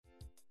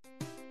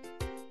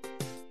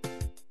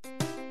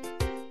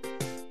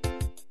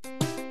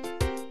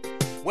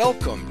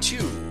Welcome to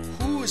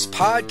Whose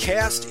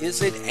Podcast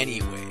Is It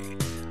Anyway?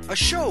 A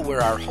show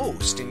where our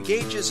host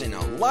engages in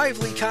a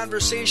lively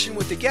conversation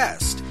with the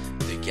guest.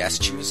 The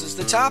guest chooses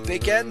the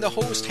topic and the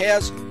host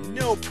has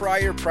no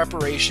prior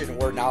preparation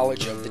or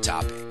knowledge of the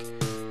topic.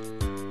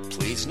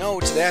 Please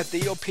note that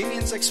the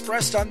opinions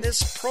expressed on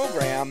this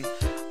program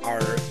are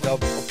the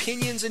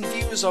opinions and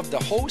views of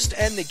the host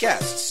and the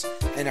guests,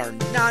 and are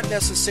not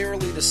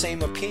necessarily the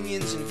same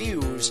opinions and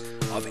views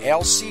of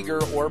Al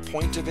Seeger or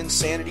Point of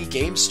Insanity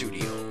Game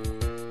Studio.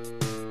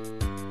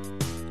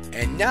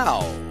 And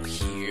now,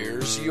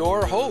 here's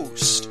your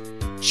host,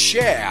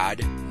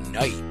 Chad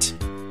Knight.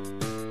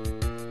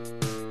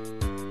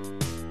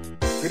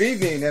 Good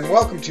evening and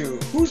welcome to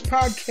Whose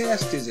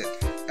Podcast Is It?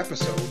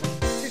 Episode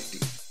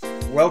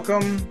 50.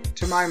 Welcome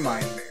to my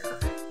mind bear.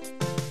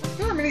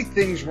 There are many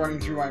things running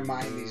through my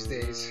mind these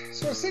days,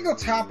 so a single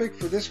topic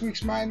for this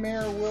week's Mind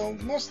Mare will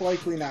most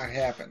likely not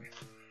happen.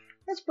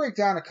 Let's break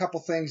down a couple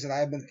things that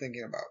I've been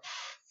thinking about.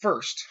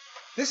 First,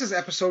 this is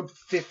episode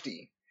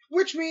 50,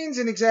 which means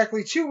in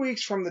exactly 2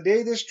 weeks from the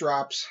day this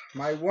drops,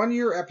 my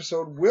 1-year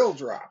episode will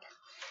drop.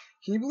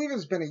 Can you believe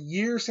it's been a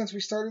year since we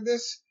started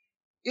this?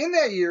 In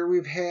that year,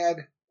 we've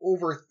had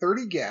over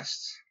 30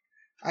 guests.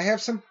 I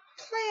have some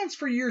plans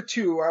for year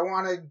 2. I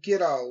want to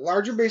get a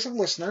larger base of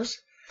listeners.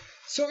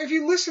 So if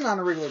you listen on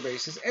a regular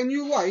basis, and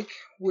you like,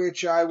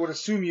 which I would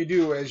assume you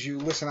do as you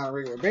listen on a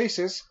regular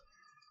basis,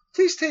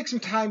 please take some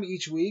time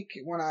each week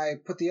when I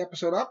put the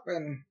episode up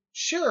and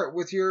share it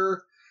with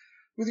your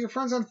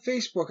friends on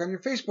Facebook, on your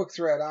Facebook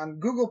thread, on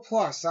Google+,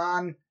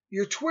 on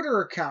your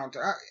Twitter account,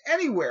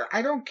 anywhere.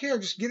 I don't care.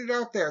 Just get it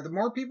out there. The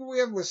more people we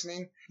have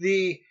listening,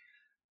 the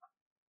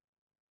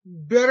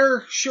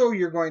better show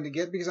you're going to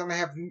get, because I'm going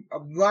to have a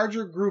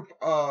larger group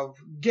of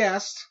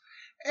guests.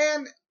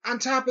 And on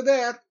top of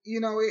that,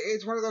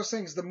 it's one of those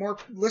things. The more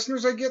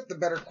listeners I get, the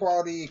better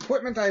quality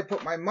equipment I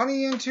put my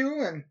money into.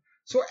 And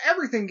so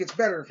everything gets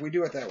better if we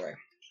do it that way.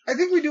 I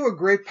think we do a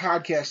great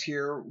podcast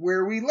here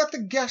where we let the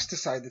guest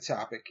decide the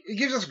topic. It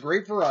gives us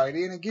great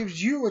variety, and it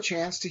gives you a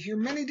chance to hear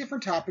many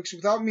different topics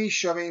without me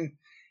shoving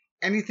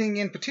anything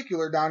in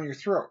particular down your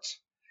throats.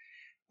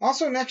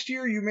 Also, next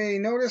year, you may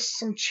notice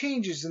some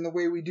changes in the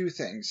way we do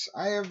things.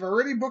 I have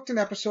already booked an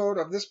episode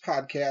of this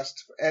podcast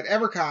at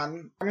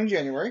EverCon in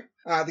January.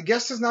 The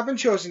guest has not been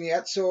chosen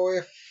yet, so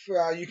if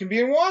you can be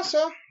in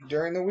Wausau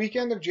during the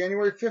weekend of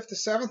January 5th to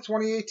 7th,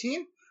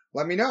 2018,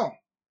 let me know.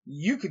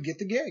 You could get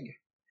the gig.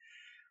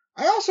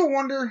 I also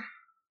wonder,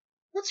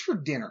 what's for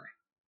dinner?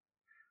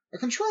 A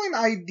controlling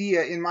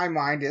idea in my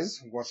mind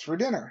is, what's for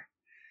dinner?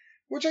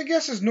 Which I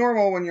guess is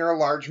normal when you're a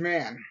large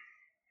man.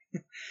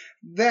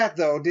 That,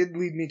 though, did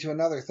lead me to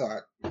another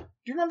thought. Do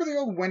you remember the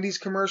old Wendy's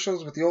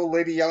commercials with the old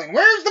lady yelling,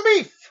 "Where's the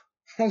beef?"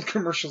 Old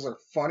commercials are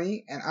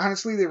funny, and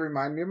honestly, they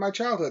remind me of my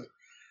childhood.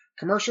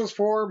 Commercials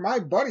for my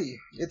buddy.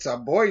 It's a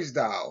boy's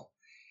doll.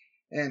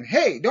 And,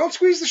 hey, don't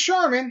squeeze the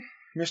Charmin.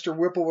 Mr.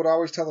 Whipple would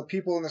always tell the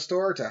people in the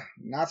store to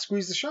not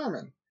squeeze the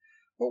Charmin.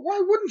 But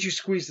why wouldn't you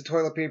squeeze the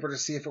toilet paper to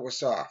see if it was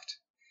soft?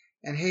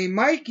 And, hey,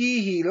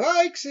 Mikey, he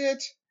likes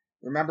it.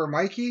 Remember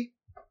Mikey?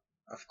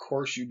 Of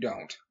course you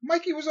don't.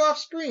 Mikey was off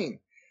screen.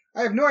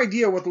 I have no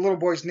idea what the little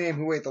boy's name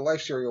who ate the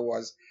Life cereal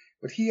was,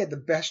 but he had the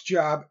best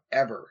job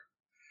ever.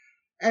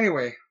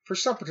 Anyway, for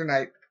supper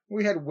tonight,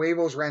 we had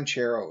huevos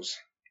rancheros,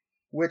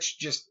 which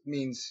just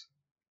means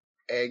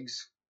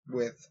eggs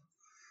with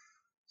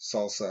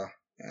salsa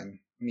and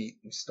meat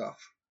and stuff.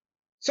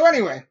 So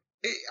anyway,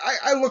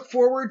 I look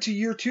forward to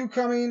year 2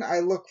 coming. I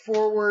look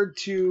forward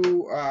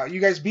to you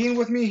guys being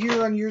with me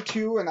here on year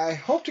 2, and I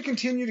hope to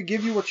continue to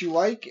give you what you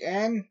like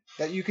and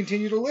that you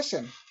continue to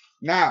listen.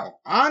 Now,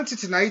 on to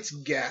tonight's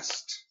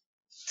guest.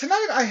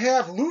 Tonight I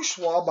have Lou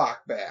Schwalbach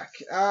back.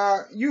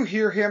 You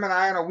hear him and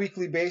I on a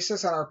weekly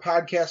basis on our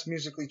podcast,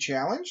 Musically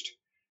Challenged.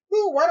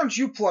 Lou, why don't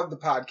you plug the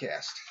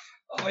podcast?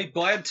 I'm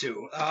glad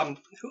to.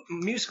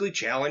 Musically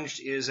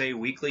Challenged is a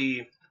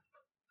weekly,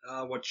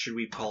 what should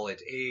we call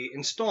it? A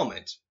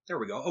installment. There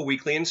we go. A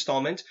weekly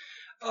installment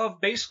of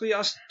basically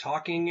us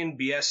talking and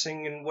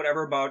BSing and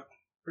whatever about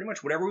pretty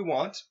much whatever we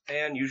want.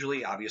 And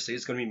usually, obviously,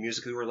 it's going to be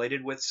musically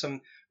related with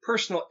some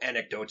personal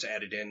anecdotes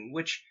added in,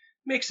 which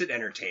makes it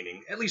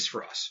entertaining, at least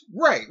for us.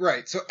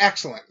 Right. So,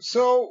 excellent.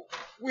 So,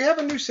 we have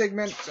a new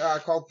segment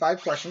called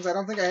 5 Questions. I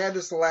don't think I had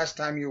this the last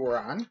time you were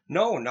on.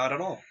 No, not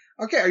at all.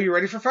 Okay, are you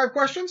ready for 5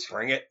 questions?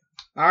 Bring it.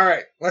 All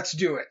right, let's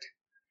do it.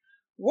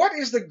 What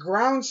is the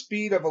ground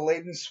speed of a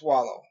laden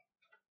swallow?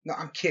 No,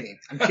 I'm kidding.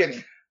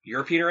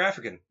 European or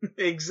African?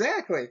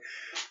 Exactly.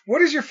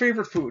 What is your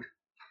favorite food?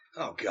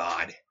 Oh,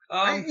 God.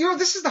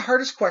 This is the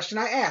hardest question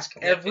I ask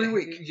every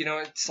week.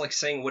 It's like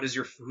saying,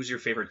 who's your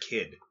favorite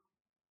kid?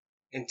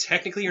 And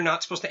technically, you're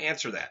not supposed to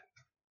answer that,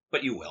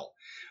 but you will.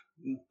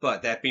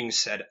 But that being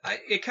said,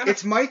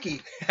 it's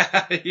Mikey.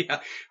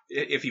 Yeah,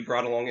 if he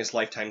brought along his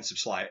lifetime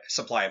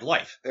supply of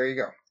life. There you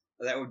go.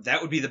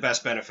 That would be the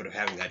best benefit of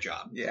having that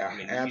job. Yeah,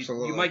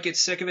 absolutely. You might get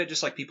sick of it,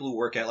 just like people who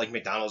work at like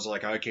McDonald's are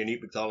like, I can't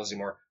eat McDonald's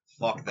anymore.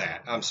 Fuck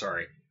that. I'm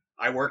sorry.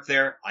 I work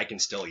there. I can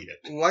still eat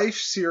it. Life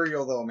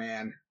cereal, though,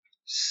 man.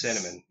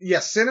 Cinnamon.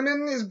 Yes,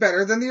 cinnamon is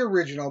better than the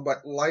original,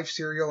 but Life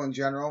cereal in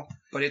general.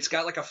 But it's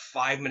got like a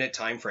 5-minute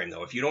time frame,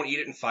 though. If you don't eat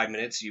it in 5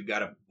 minutes, you've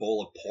got a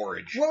bowl of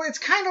porridge. Well, it's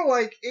kind of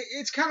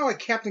like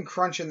Captain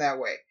Crunch in that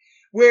way,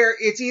 where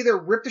it's either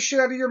rip the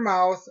shit out of your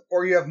mouth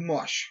or you have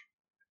mush.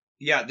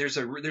 Yeah, there's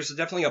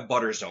definitely a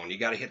butter zone. You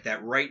got to hit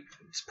that right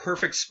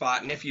perfect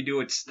spot, and if you do,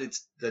 it's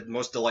the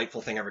most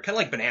delightful thing ever. Kind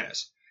of like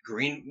bananas.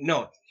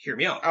 Hear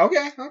me out.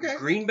 Okay.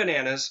 Green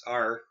bananas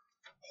are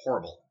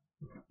horrible.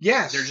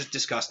 Yes. They're just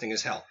disgusting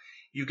as hell.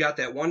 You got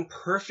that one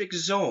perfect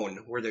zone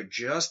where they're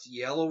just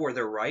yellow, where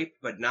they're ripe,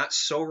 but not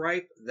so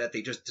ripe that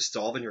they just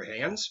dissolve in your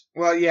hands.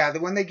 Well, yeah,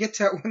 when they get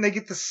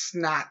the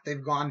snot,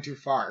 they've gone too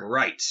far.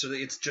 Right. So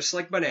it's just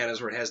like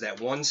bananas, where it has that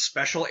one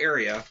special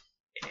area,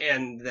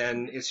 and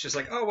then it's just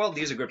like, oh well,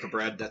 these are good for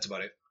bread. That's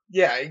about it.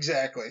 Yeah,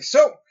 exactly.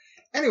 So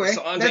anyway,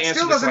 that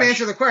still doesn't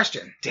answer the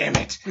question. Damn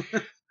it.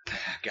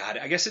 God,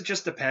 I guess it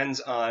just depends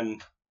on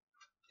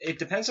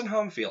how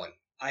I'm feeling.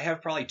 I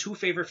have probably 2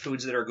 favorite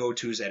foods that are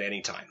go-tos at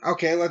any time.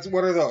 Okay,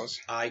 what are those?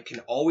 I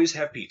can always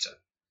have pizza.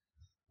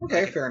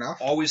 Okay, fair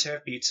enough. Always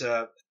have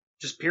pizza,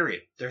 just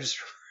period. There's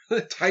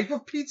type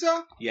of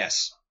pizza?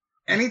 Yes.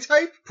 Any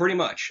type? Pretty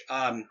much.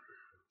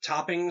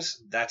 Toppings,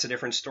 that's a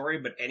different story,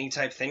 but any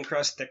type, thin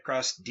crust, thick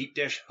crust, deep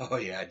dish. Oh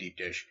yeah, deep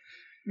dish.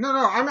 No,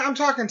 I'm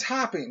talking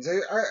toppings.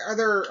 Are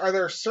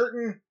there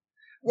certain?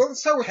 Well,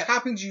 let's start with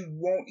toppings you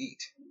won't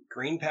eat.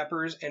 Green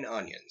peppers and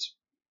onions.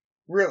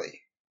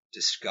 Really?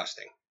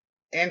 Disgusting.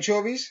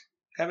 Anchovies?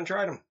 Haven't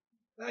tried them.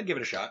 I'd give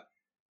it a shot.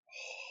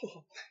 Of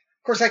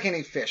course, I can't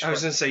eat fish. I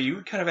was going to say,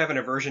 you kind of have an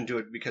aversion to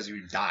it because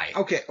you die.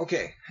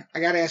 Okay. I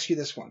got to ask you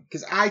this one,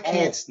 because I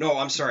can't... Oh, no,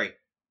 I'm sorry.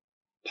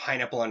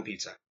 Pineapple on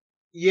pizza.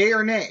 Yay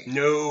or nay?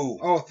 No.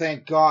 Oh,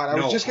 thank God. I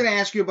was just going to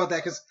ask you about that,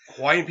 because...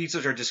 Hawaiian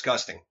pizzas are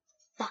disgusting.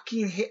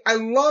 I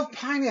love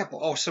pineapple.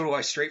 Oh, so do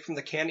I, straight from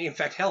the candy. In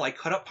fact, hell, I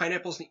cut up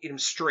pineapples and eat them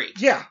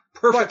straight. Yeah.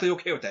 Perfectly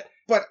okay with that.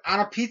 But on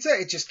a pizza,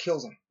 it just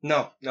kills them.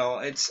 No,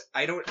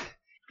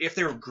 if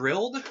they're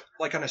grilled,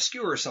 like on a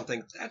skewer or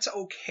something, that's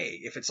okay.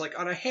 If it's like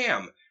on a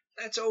ham,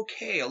 that's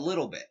okay a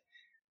little bit.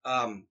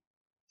 I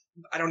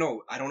don't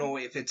know. I don't know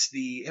if it's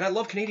and I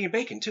love Canadian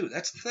bacon too.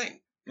 That's the thing.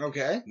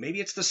 Okay. Maybe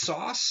it's the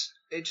sauce.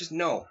 It just,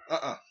 no.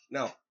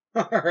 No.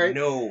 All right.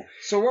 No.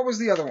 So what was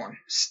the other one?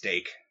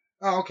 Steak.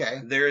 Oh,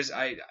 okay.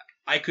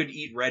 I could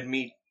eat red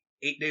meat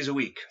 8 days a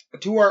week.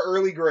 To our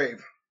early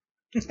grave.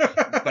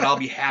 But I'll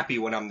be happy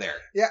when I'm there.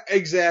 Yeah,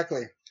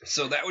 exactly.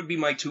 So that would be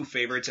my 2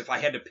 favorites. If I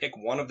had to pick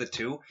one of the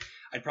 2,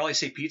 I'd probably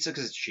say pizza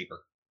because it's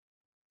cheaper.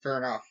 Fair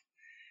enough.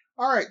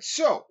 All right,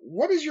 so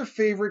what is your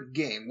favorite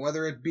game?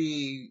 Whether it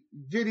be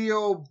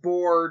video,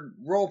 board,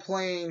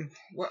 role-playing,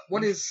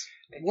 what is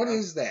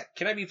that?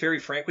 Can I be very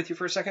frank with you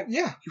for a second?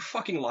 Yeah. You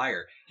fucking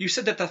liar. You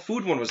said that the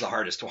food one was the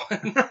hardest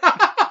one.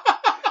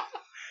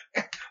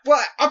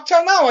 Well, up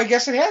till now, I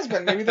guess it has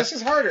been. Maybe this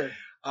is harder.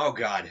 Oh,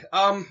 God.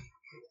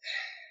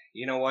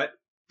 You know what?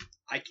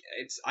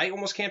 I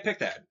almost can't pick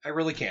that. I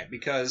really can't,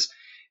 because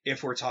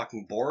if we're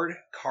talking board,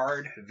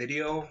 card,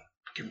 video,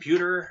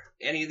 computer,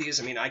 any of these,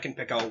 I mean, I can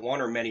pick out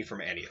one or many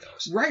from any of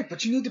those. Right,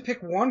 but you need to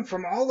pick one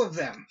from all of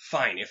them.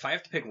 Fine. If I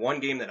have to pick one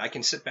game that I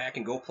can sit back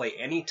and go play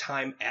any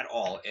time at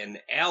all, and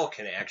Al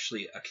can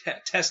actually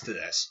attest to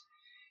this,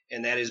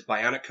 and that is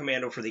Bionic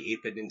Commando for the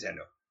 8-bit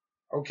Nintendo.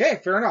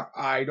 Okay, fair enough.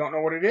 I don't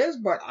know what it is,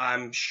 but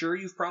I'm sure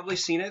you've probably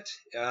seen it.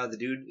 The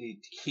dude,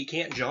 he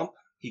can't jump.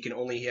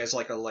 He has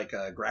like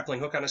a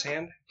grappling hook on his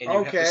hand, and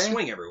you have to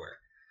swing everywhere.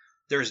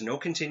 There's no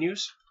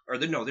continues,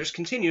 there's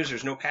continues.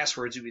 There's no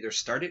passwords. You either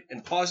start it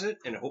and pause it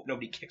and hope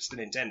nobody kicks the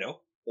Nintendo,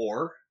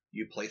 or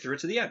you play through it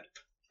to the end.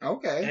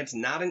 Okay. And it's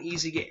not an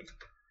easy game.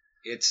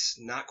 It's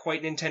not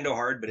quite Nintendo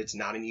hard, but it's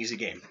not an easy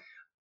game.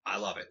 I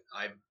love it.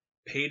 I've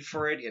paid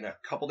for it in a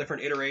couple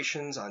different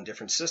iterations on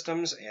different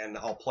systems, and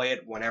I'll play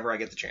it whenever I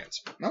get the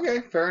chance.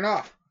 Okay, fair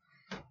enough.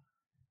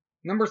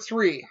 Number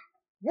 3.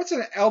 What's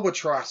an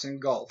albatross in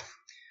golf?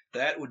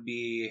 That would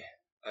be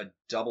a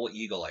double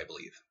eagle, I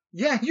believe.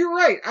 Yeah, you're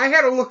right. I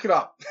had to look it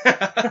up.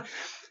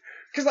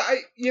 Because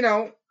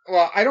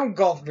I don't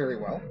golf very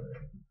well.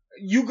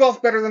 You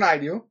golf better than I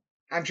do.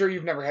 I'm sure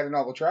you've never had an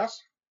albatross,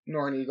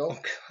 nor an eagle.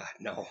 Oh,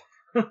 God,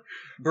 no.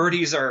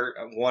 Birdies are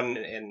one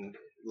and,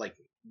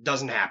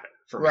 doesn't happen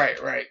for me.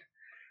 Right.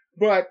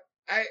 But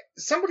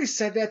somebody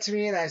said that to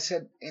me, and I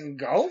said, in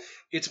golf?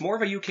 It's more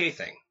of a UK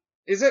thing.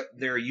 Is it?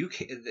 They're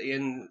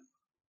in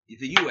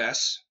the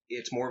US,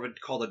 it's more of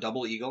called a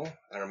double eagle.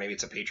 I don't know, maybe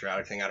it's a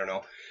patriotic thing, I don't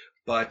know.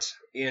 But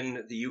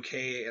in the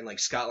UK and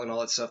Scotland,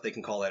 all that stuff, they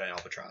can call that an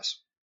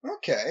albatross.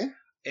 Okay.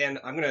 And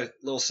I'm going to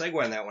little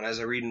segue on that one. As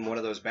I read in one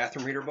of those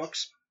bathroom reader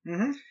books,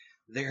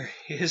 there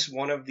is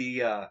one of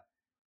the,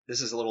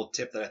 this is a little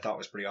tip that I thought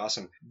was pretty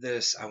awesome.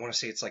 I want to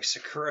say it's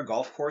Sakura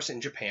Golf Course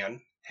in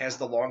Japan, has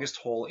the longest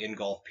hole in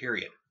golf,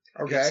 period.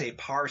 Okay. It's a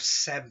par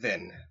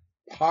 7.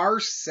 Par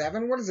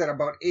 7? What is that,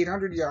 about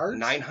 800 yards?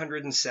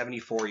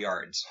 974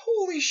 yards.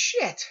 Holy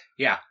shit.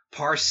 Yeah,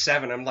 par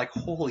 7. I'm like,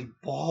 holy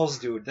balls,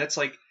 dude. That's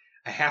like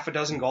a half a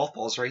dozen golf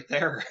balls right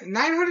there.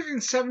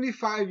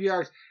 975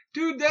 yards.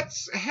 Dude,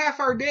 that's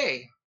half our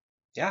day.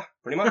 Yeah,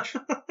 pretty much.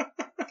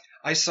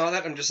 I saw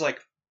that. I'm just like,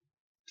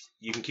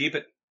 you can keep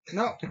it.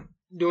 No,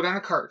 do it on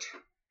a cart.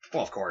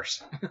 Well, of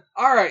course.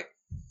 All right,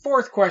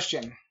 fourth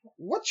question.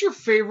 What's your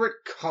favorite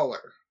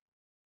color?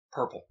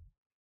 Purple.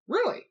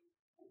 Really?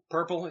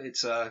 Purple.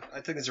 It's I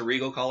think it's a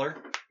regal color.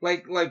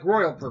 Like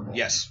royal purple?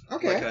 Yes.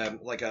 Okay.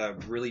 Like a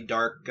really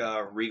dark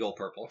regal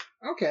purple.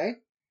 Okay.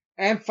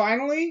 And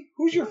finally,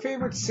 who's your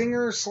favorite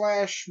singer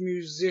 /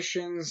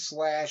 musician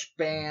 /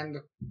 band?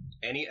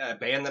 Any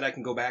band that I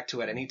can go back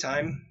to at any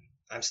time,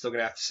 I'm still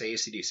gonna have to say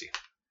AC/DC.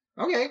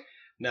 Okay.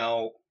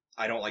 Now,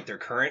 I don't like their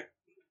current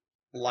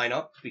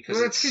lineup because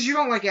Well, that's because you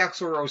don't like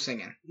Axl Rose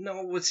singing.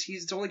 No,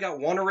 he's only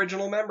got one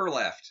original member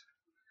left.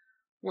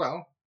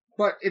 Well,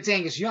 but it's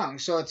Angus Young,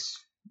 so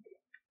it's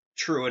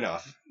true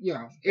enough. You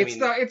know,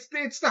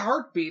 it's the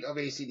heartbeat of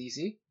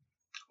AC/DC.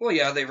 Well,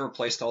 yeah, they've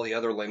replaced all the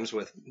other limbs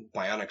with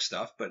bionic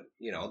stuff, but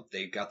you know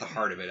they got the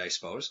heart of it, I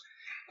suppose.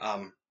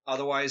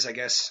 Otherwise, I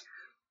guess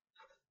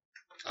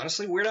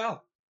honestly, Weird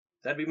Al.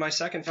 That'd be my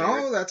second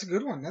favorite. Oh, that's a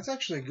good one. That's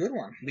actually a good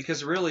one.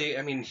 Because really,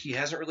 I mean, he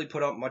hasn't really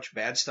put out much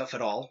bad stuff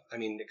at all. I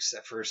mean,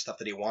 except for stuff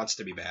that he wants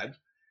to be bad.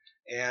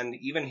 And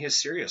even his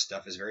serious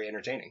stuff is very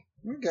entertaining.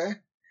 Okay.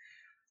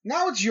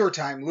 Now it's your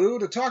time, Lou,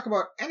 to talk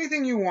about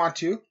anything you want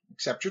to,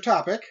 except your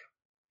topic.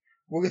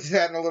 We'll get to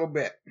that in a little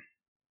bit.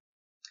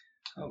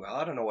 Oh, well,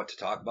 I don't know what to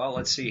talk about.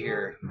 Let's see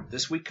here.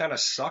 This week kind of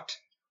sucked.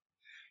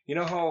 You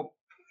know how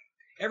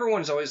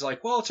everyone's always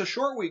like, well, it's a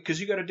short week because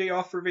you got a day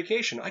off for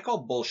vacation. I call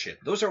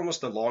bullshit. Those are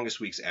almost the longest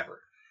weeks ever.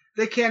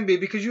 They can be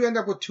because you end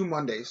up with 2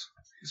 Mondays.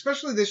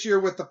 Especially this year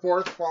with the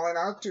 4th falling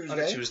out Tuesday. On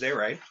a Tuesday,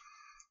 right?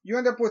 You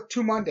end up with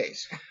 2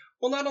 Mondays.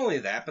 Well, not only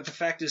that, but the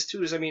fact is,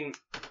 too, I mean,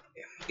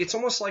 it's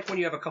almost like when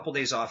you have a couple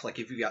days off, like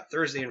if you got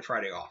Thursday and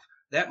Friday off.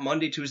 That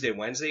Monday, Tuesday,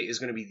 Wednesday is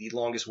going to be the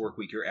longest work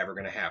week you're ever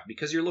going to have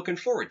because you're looking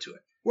forward to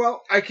it.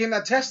 Well, I can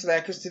attest to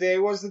that because today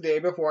was the day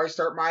before I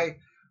start my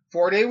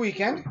 4-day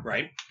weekend.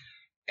 Right.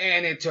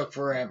 And it took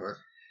forever.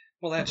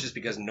 Well, that's just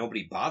because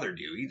nobody bothered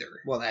you either.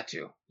 Well, that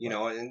too. You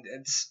know, and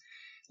it's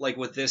like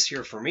with this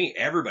here for me,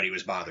 everybody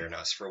was bothering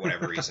us for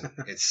whatever reason.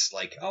 It's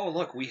like, oh,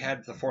 look, we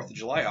had the 4th of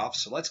July off,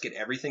 so let's get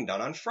everything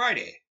done on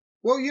Friday.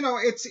 Well, you know,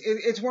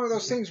 it's one of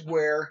those things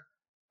where,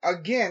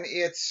 again,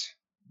 it's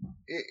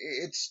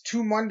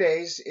 2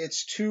 Mondays,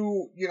 it's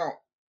 2, you know,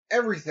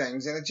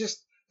 everythings, and it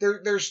just,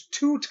 there's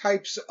 2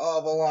 types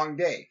of a long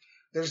day.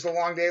 There's the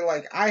long day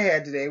like I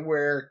had today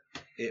where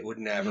it would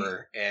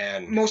never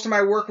end. Most of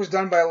my work was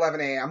done by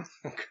 11 a.m.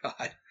 Oh,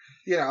 God.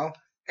 You know,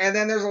 and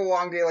then there's a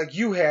long day like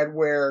you had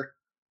where,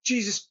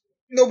 Jesus,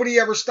 nobody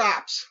ever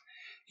stops.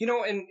 You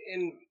know, and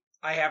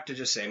I have to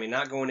just say, I mean,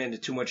 not going into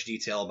too much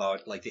detail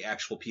about like the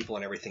actual people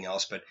and everything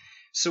else, but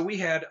so we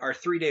had our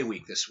 3-day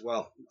week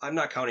well, I'm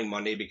not counting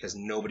Monday because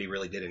nobody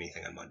really did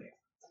anything on Monday.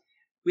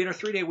 We had our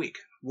 3-day week.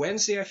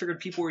 Wednesday, I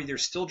figured people were either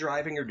still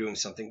driving or doing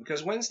something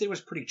because Wednesday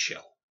was pretty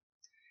chill.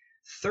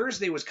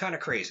 Thursday was kind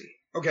of crazy.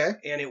 Okay.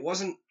 And it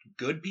wasn't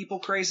good people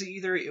crazy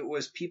either. It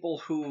was people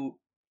who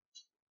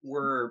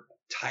were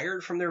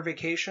tired from their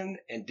vacation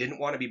and didn't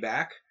want to be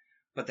back,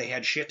 but they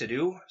had shit to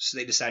do, so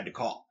they decided to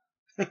call.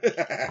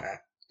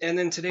 And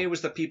then today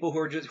was the people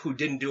who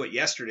didn't do it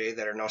yesterday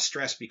that are now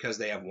stressed because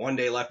they have 1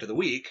 day left of the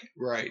week.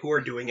 Right. Who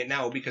are doing it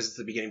now because it's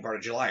the beginning part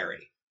of July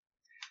already.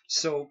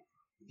 So,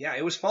 yeah,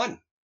 it was fun.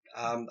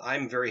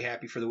 I'm very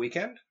happy for the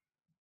weekend.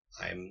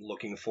 I'm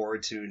looking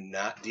forward to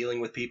not dealing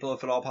with people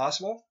if at all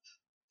possible.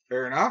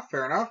 Fair enough.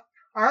 All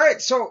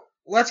right, so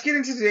let's get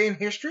into Today in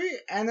History,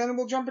 and then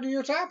we'll jump into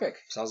your topic.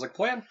 Sounds like a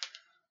plan.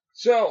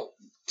 So,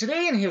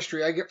 Today in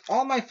History, I get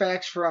all my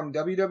facts from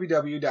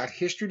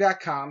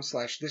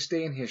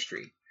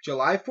www.history.com/thisdayinhistory.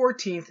 July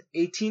 14th,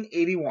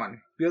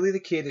 1881, Billy the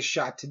Kid is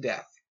shot to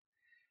death.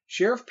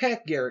 Sheriff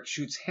Pat Garrett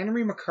shoots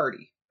Henry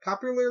McCarty,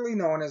 popularly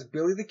known as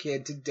Billy the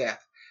Kid, to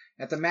death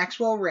at the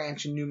Maxwell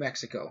Ranch in New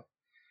Mexico.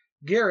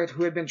 Garrett,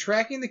 who had been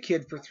tracking the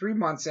kid for 3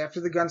 months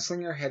after the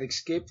gunslinger had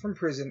escaped from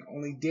prison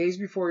only days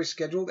before his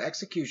scheduled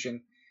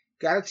execution,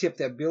 got a tip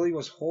that Billy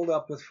was holed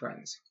up with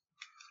friends.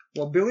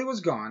 While Billy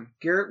was gone,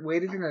 Garrett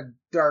waited in the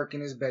dark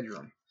in his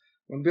bedroom.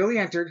 When Billy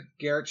entered,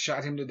 Garrett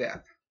shot him to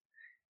death.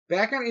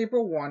 Back on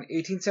April 1,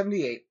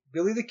 1878,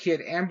 Billy the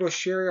Kid ambushed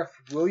Sheriff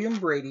William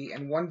Brady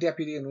and 1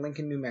 deputy in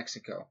Lincoln, New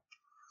Mexico,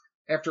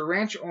 after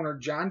ranch owner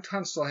John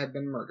Tunstall had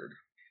been murdered.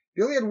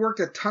 Billy had worked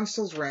at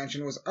Tunstall's ranch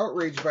and was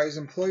outraged by his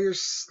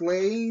employer's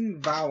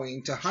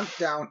vowing to hunt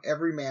down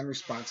every man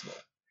responsible.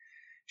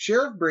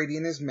 Sheriff Brady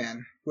and his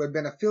men, who had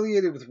been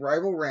affiliated with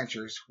rival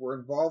ranchers, were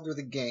involved with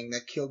a gang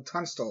that killed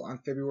Tunstall on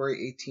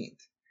February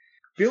 18th.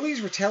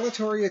 Billy's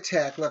retaliatory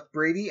attack left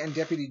Brady and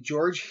Deputy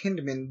George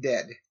Hindman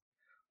dead.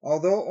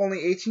 Although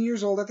only 18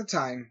 years old at the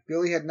time,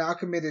 Billy had now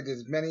committed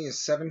as many as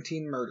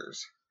 17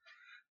 murders.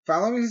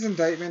 Following his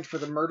indictment for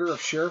the murder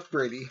of Sheriff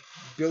Brady,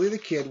 Billy the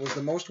Kid was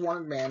the most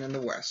wanted man in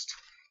the West.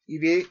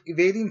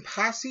 Evading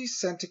posses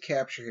sent to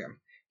capture him,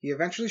 he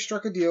eventually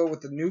struck a deal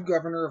with the new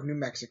governor of New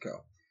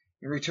Mexico.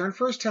 In return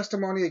for his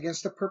testimony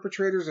against the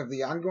perpetrators of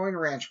the ongoing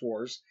ranch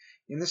wars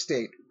in the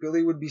state,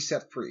 Billy would be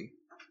set free.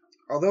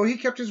 Although he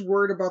kept his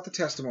word about the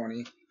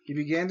testimony, he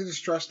began to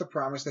distrust the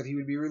promise that he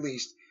would be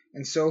released,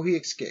 and so he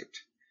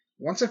escaped.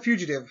 Once a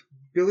fugitive,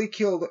 Billy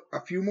killed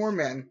a few more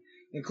men,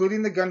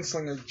 including the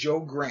gunslinger Joe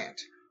Grant,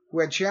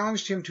 who had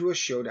challenged him to a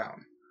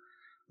showdown.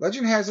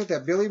 Legend has it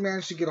that Billy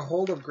managed to get a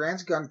hold of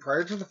Grant's gun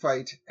prior to the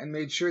fight and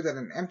made sure that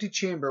an empty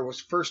chamber was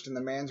first in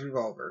the man's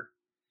revolver.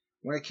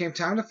 When it came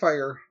time to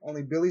fire,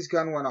 only Billy's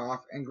gun went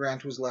off and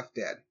Grant was left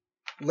dead.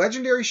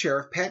 Legendary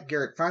Sheriff Pat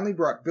Garrett finally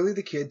brought Billy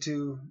the Kid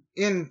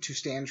in to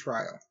stand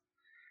trial.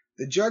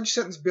 The judge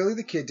sentenced Billy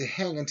the Kid to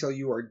hang until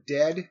you are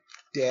dead,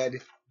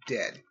 dead,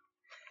 dead.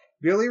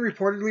 Billy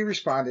reportedly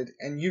responded,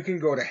 and you can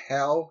go to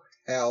hell,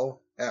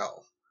 hell,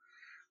 hell.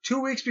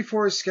 2 weeks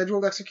before his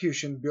scheduled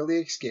execution, Billy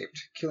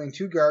escaped, killing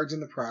 2 guards in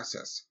the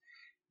process.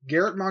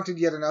 Garrett mounted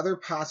yet another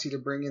posse to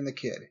bring in the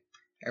Kid.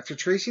 After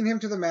tracing him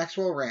to the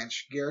Maxwell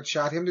Ranch, Garrett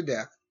shot him to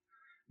death.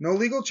 No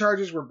legal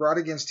charges were brought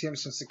against him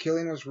since the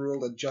killing was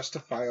ruled a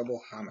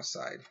justifiable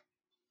homicide.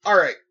 All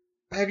right.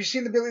 Have you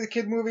seen the Billy the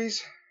Kid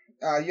movies?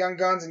 Young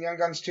Guns and Young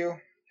Guns 2?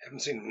 Haven't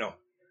seen them, no.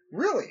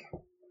 Really?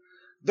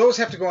 Those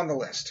have to go on the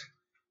list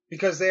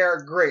because they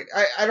are great.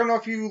 I don't know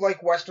if you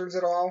like Westerns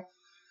at all.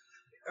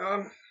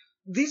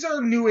 These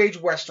are New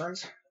Age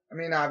Westerns. I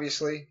mean,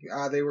 obviously,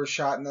 they were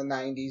shot in the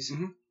 90s.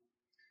 Mm-hmm.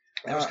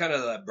 It was kind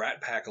of the Brat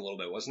Pack a little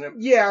bit, wasn't it?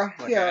 Yeah,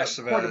 like yeah,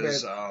 Estevez, quite a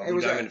bit. It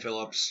was Diamond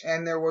Phillips.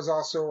 And there was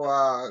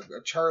also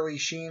Charlie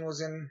Sheen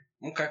was in.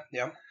 Okay,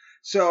 yeah.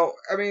 So,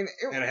 I mean...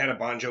 and it had a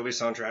Bon Jovi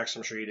soundtrack, so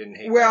I'm sure you didn't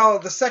hate Well,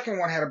 the second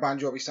one had a Bon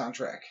Jovi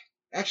soundtrack.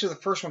 Actually,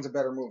 the first one's a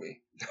better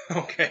movie.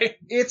 Okay.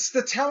 It's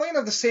the telling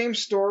of the same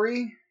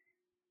story,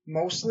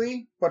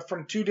 mostly, but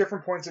from 2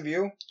 different points of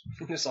view.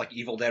 It's like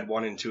Evil Dead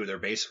 1 and 2. They're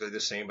basically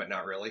the same, but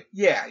not really.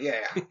 Yeah.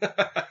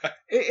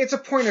 It's a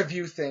point of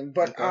view thing,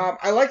 but Okay.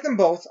 I like them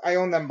both. I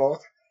own them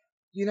both.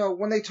 You know,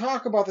 when they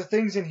talk about the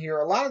things in here,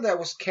 a lot of that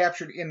was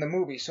captured in the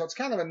movie, so it's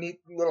kind of a neat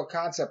little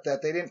concept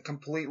that they didn't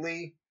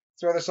completely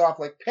throw this off.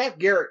 Like, Pat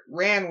Garrett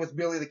ran with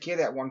Billy the Kid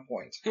at one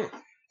point.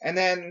 And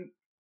then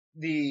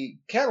the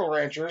cattle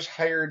ranchers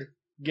hired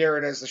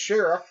Garrett as the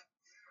sheriff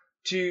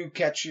to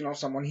catch,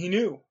 someone he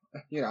knew,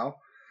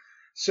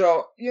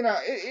 So,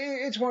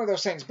 it's one of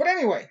those things. But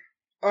anyway,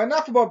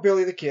 enough about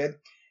Billy the Kid.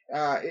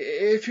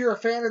 If you're a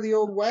fan of the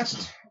Old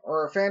West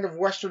or a fan of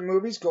Western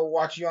movies, go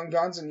watch Young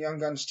Guns and Young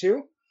Guns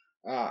 2.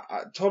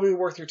 Totally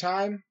worth your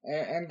time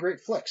and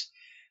great flicks.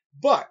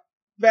 But,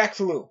 back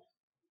to Lou.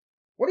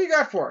 What do you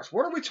got for us?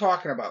 What are we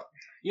talking about?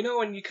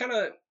 And you kind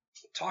of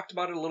talked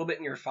about it a little bit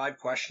in your 5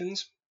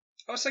 questions.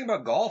 I was thinking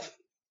about golf.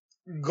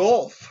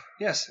 Golf.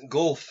 Yes,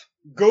 golf.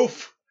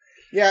 Golf.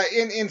 Yeah,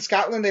 in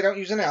Scotland they don't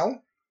use an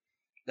L.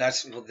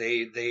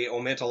 They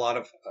omit a lot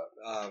of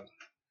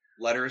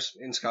letters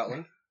in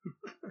Scotland.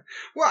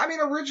 Well, I mean,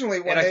 originally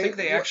when I think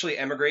they actually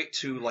emigrate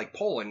to like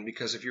Poland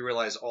because if you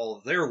realize all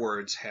of their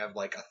words have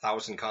like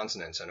 1,000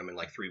 consonants in them and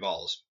like 3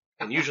 vowels,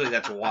 and usually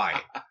that's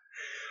Y.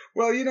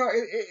 Well,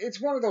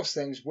 it's one of those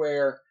things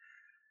where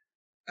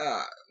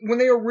when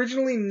they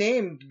originally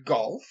named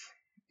golf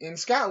in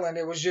Scotland,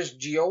 it was just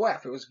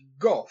GOF. It was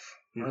golf.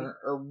 Mm-hmm.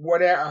 Or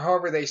whatever,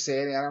 however they say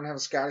it. I don't have a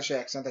Scottish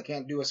accent. I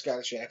can't do a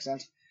Scottish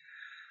accent.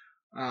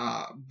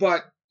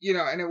 But,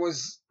 and it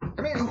was,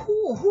 I mean,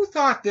 who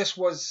thought this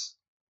was,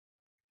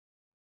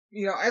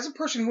 as a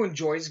person who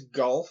enjoys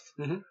golf,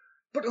 mm-hmm.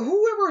 but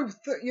whoever,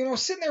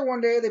 sitting there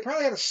one day, they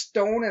probably had a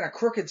stone and a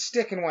crooked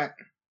stick and went,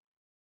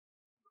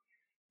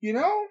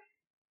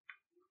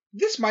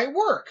 this might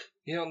work.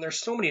 And there's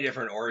so many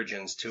different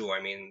origins too.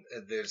 I mean,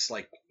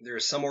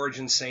 there's some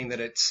origins saying that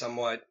it's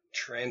somewhat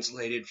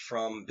translated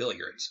from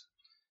billiards,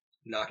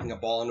 knocking a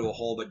ball into a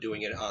hole but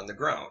doing it on the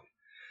ground.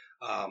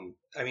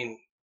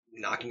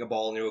 Knocking a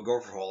ball into a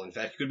gopher hole. In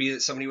fact, it could be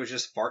that somebody was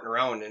just farting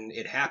around and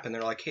it happened.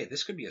 They're like, hey,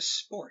 this could be a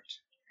sport.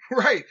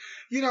 Right.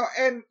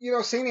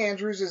 St.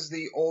 Andrews is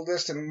the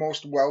oldest and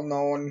most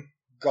well-known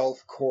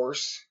golf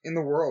course in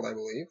the world, I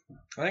believe.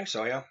 I think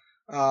so, yeah.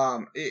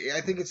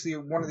 I think it's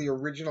one of the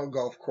original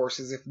golf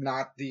courses, if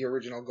not the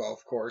original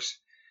golf course.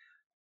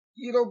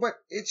 But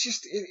it's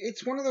just,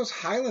 it's one of those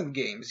Highland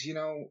games,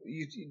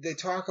 they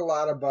talk a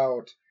lot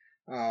about,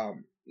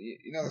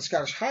 the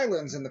Scottish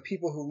Highlands and the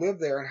people who live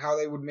there and how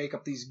they would make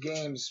up these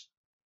games.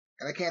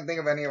 And I can't think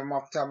of any of them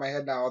off the top of my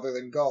head now other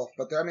than golf.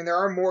 But there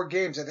are more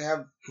games that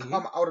have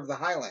come out of the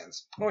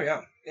Highlands. Oh,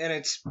 yeah. And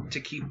it's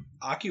to keep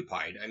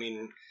occupied. I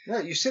mean...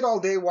 Yeah, you sit all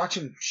day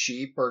watching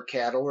sheep or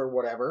cattle or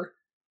whatever.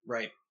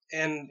 Right.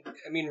 And,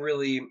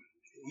 really,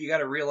 you got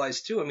to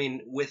realize, too,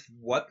 with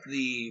what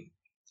the,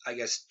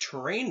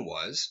 terrain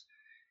was,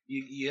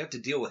 you have to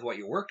deal with what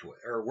you worked with,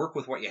 or work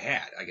with what you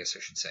had, I guess I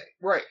should say.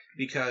 Right.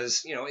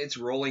 Because, it's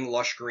rolling,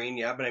 lush green,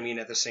 yeah, but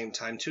at the same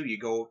time, too, you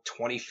go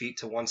 20 feet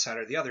to one side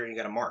or the other, and you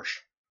got a marsh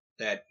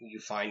that you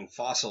find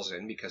fossils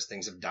in because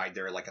things have died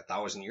there like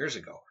 1,000 years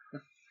ago.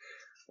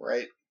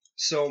 Right.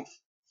 So,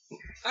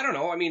 I don't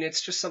know,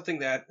 it's just something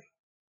that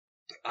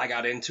I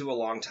got into a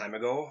long time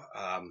ago.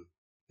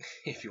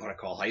 If you want to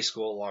call high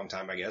school a long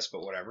time, I guess,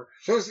 but whatever.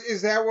 So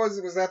was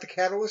that the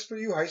catalyst for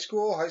you? High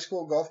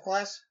school golf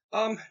class?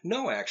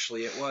 No,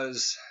 actually, it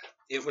was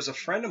a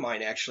friend of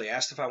mine actually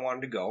asked if I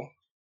wanted to go,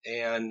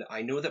 and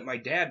I knew that my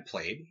dad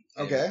played.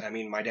 Okay.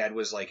 And, my dad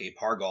was like a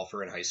par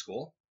golfer in high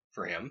school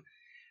for him,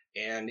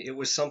 And it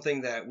was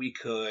something that we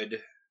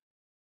could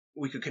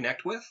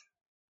connect with.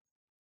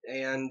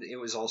 And it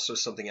was also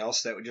something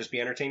else that would just be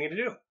entertaining to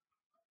do.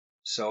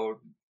 So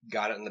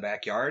got it in the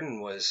backyard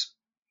and was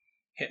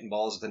hitting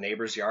balls at the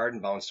neighbor's yard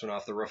and bounced one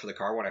off the roof of the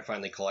car when I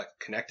finally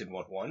connected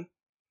with one.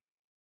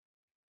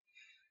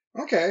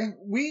 Okay.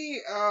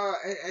 We,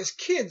 as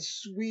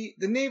kids,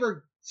 the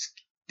neighbor's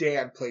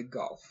dad played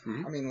golf.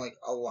 Mhm. I mean, like,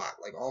 a lot,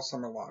 like, all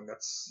summer long.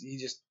 He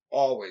just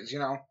always,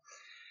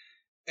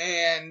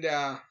 And,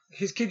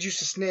 his kids used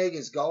to snag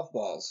his golf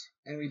balls,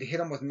 and we'd hit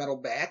them with metal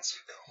bats.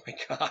 Oh my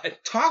God.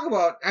 Talk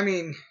about, I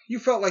mean, you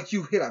felt like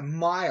you hit a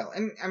mile.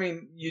 And, I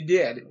mean, you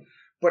did,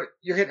 but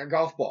you're hitting a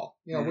golf ball,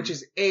 which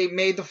is A,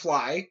 made to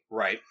fly.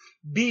 Right.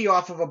 B,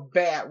 off of a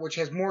bat, which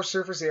has more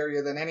surface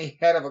area than any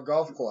head of a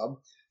golf club.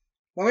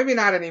 Well, maybe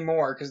not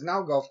anymore, because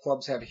now golf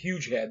clubs have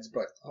huge heads,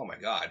 but... Oh my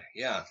God,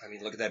 yeah. I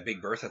mean, look at that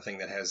Big Bertha thing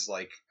that has,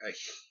 like,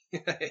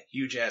 a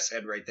huge-ass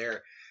head right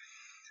there.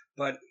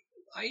 But,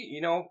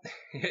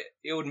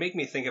 it would make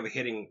me think of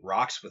hitting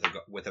rocks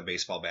with a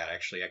baseball bat,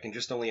 actually. I can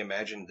just only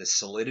imagine the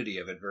solidity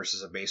of it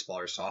versus a baseball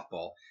or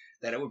softball,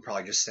 that it would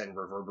probably just send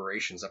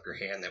reverberations up your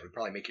hand that would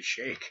probably make you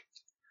shake.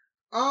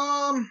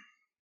 Not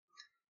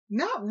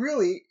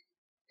really.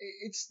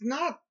 It's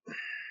not...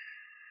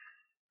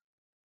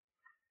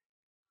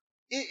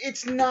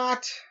 It's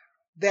not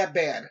that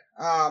bad.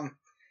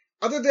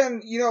 Other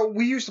than,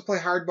 we used to play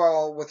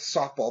hardball with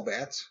softball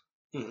bats,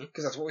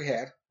 because that's what we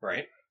had.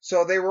 Right.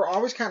 So they were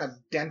always kind of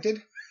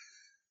dented.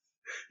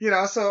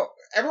 So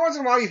every once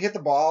in a while you'd hit the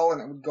ball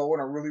and it would go in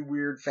a really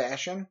weird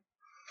fashion.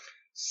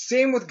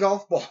 Same with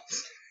golf balls.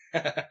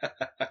 But,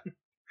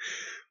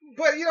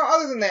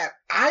 other than that,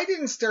 I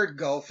didn't start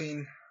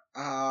golfing.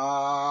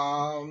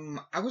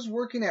 I was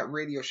working at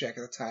Radio Shack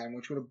at the time,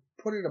 which would have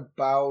put it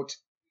about...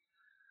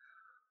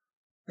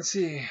 Let's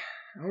see.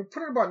 I would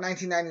put it about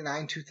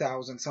 1999,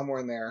 2000, somewhere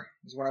in there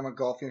is when I went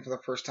golfing for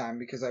the first time,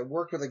 because I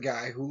worked with a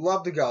guy who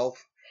loved to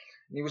golf,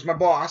 and he was my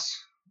boss,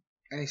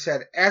 and he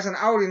said, as an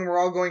outing, we're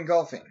all going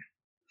golfing.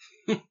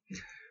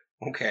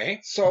 Okay.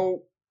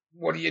 So,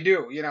 what do?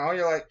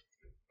 You're like,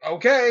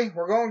 okay,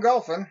 we're going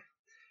golfing.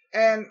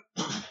 And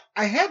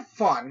I had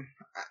fun.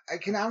 I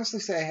can honestly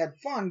say I had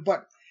fun,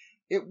 but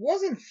it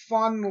wasn't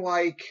fun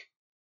like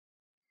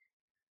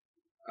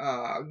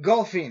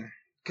golfing.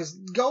 Because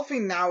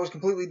golfing now is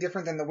completely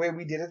different than the way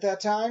we did it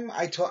that time.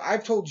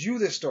 I've told you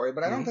this story,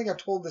 but I don't think I've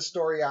told this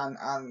story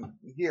on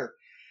here.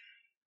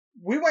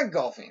 We went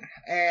golfing,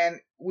 and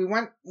we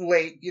went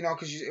late,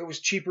 because it was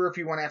cheaper if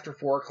you went after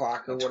 4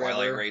 o'clock or whatever.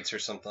 Twilight rates or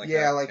something like that.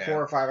 Yeah, like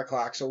 4 or 5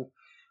 o'clock. So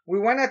we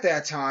went at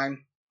that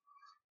time,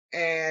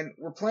 and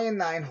we're playing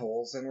 9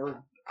 holes, and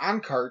we're on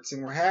carts,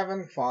 and we're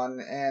having fun,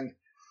 and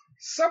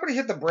somebody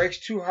hit the brakes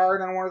too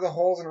hard on one of the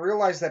holes and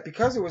realized that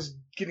because it was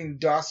getting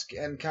dusk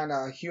and kind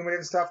of humid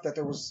and stuff, that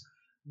there was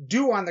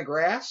dew on the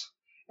grass,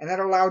 and that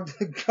allowed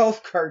the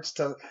golf carts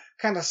to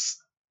kind of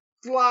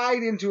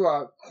slide into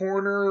a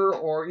corner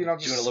or,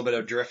 just... Doing a little bit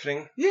of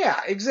drifting? Yeah,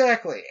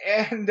 exactly.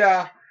 And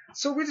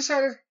so we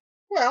decided,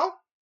 well,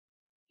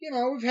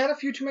 we've had a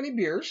few too many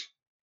beers,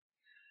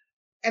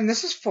 and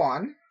this is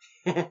fun,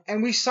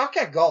 and we suck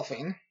at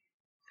golfing.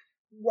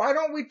 Why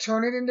don't we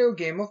turn it into a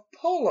game of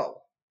polo?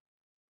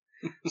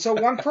 So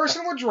one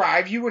person would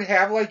drive, you would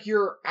have like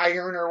your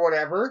iron or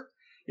whatever,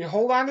 you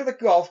hold on to the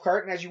golf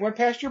cart, and as you went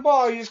past your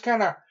ball, you just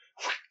kind of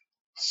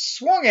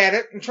swung at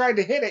it and tried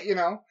to hit it, And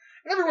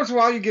every once in a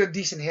while you get a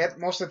decent hit.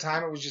 Most of the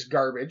time it was just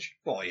garbage.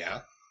 Well,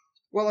 yeah.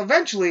 Well,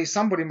 eventually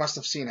somebody must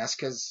have seen us,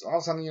 because all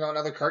of a sudden,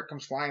 another cart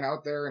comes flying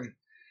out there,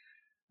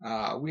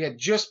 and we had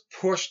just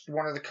pushed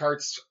one of the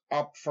carts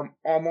up from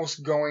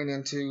almost going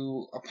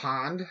into a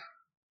pond,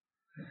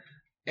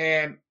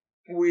 and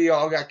we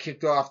all got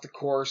kicked off the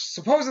course,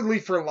 supposedly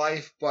for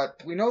life,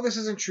 but we know this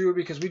isn't true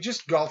because we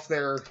just golfed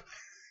there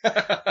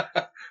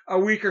a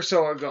week or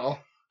so ago.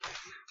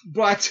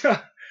 But,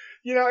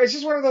 it's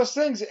just one of those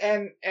things.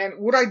 And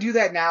would I do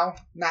that now?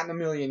 Not in a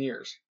million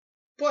years.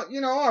 But,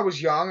 I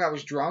was young, I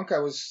was drunk, I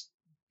was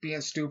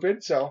being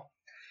stupid, so.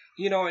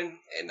 And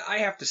I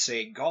have to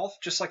say, golf,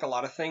 just like a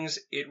lot of things,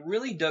 it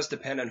really does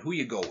depend on who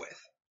you go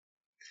with.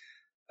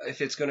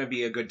 If it's going to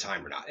be a good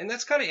time or not. And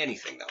that's kind of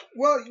anything, though.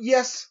 Well,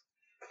 yes.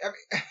 I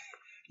mean,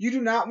 you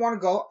do not want to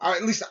go, or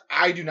at least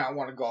I do not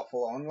want to golf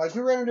alone. Like,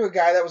 we ran into a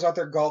guy that was out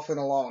there golfing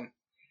alone.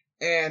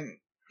 And,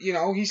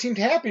 he seemed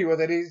happy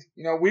with it.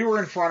 We were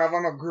in front of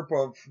him, a group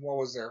of, what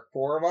was there,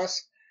 4 of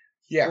us?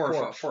 Yeah,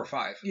 4 or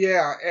 5.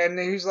 Yeah, and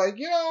he's like,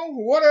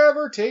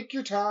 whatever, take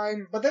your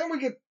time. But then we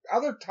get,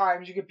 other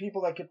times, you get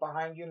people that get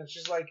behind you, and it's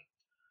just like,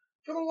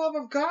 for the love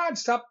of God,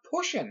 stop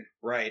pushing.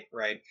 Right.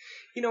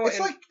 It's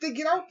like they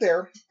get out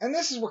there, and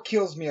this is what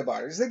kills me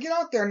about it, is they get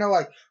out there and they're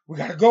like, we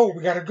gotta go.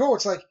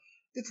 It's like,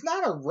 it's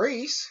not a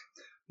race.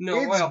 No,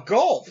 it's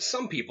golf.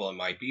 Some people it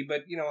might be,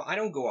 but, I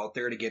don't go out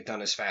there to get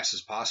done as fast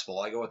as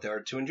possible. I go out there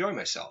to enjoy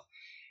myself.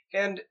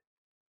 And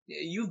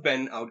you've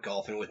been out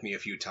golfing with me a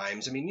few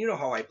times. I mean, you know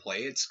how I play.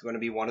 It's going to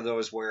be one of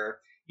those where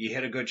you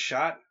hit a good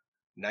shot,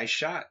 nice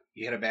shot.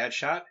 You hit a bad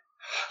shot,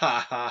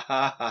 ha, ha,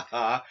 ha, ha,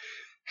 ha.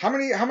 How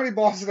many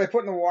balls did I put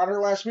in the water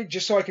last week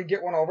just so I could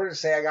get one over to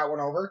say I got one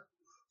over?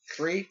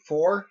 3,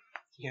 4?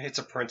 Yeah, it's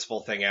a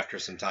principle thing after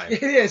some time.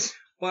 It is.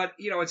 But,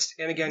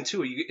 and again,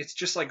 too, it's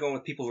just like going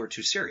with people who are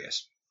too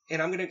serious. And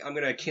I'm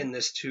gonna akin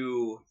this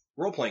to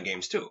role-playing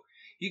games, too.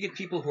 You get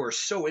people who are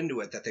so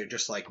into it that they're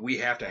just like, we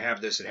have to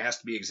have this. It has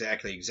to be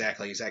exactly. You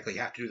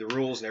have to do the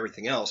rules and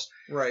everything else.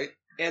 Right.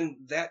 And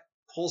that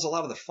pulls a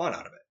lot of the fun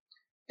out of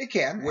it. It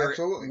can,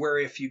 absolutely. Where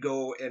if you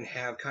go and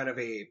have kind of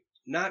a,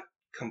 not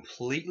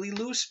completely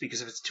loose,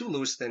 because if it's too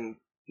loose, then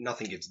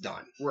nothing gets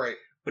done. Right.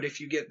 But if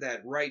you get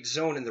that right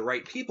zone and the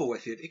right people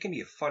with it, it can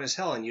be fun as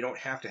hell, and you don't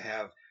have to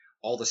have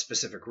all the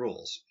specific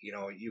rules.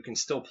 You can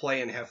still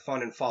play and have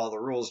fun and follow the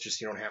rules,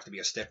 just you don't have to be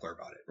a stickler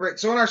about it. Right.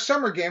 So in our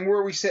summer game, where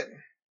are we sitting?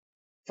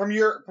 From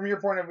your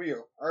point of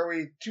view, are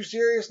we too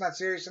serious? Not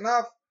serious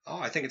enough? Oh,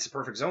 I think it's the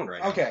perfect zone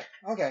right now.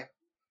 Okay.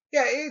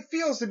 Yeah, it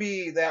feels to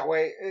be that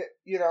way.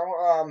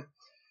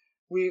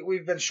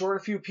 We've been short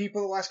a few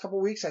people the last couple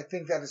of weeks. I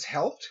think that has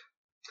helped.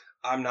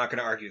 I'm not going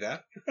to argue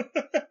that.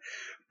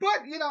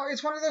 But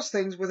it's one of those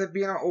things with it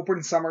being an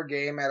open summer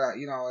game at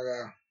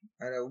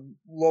a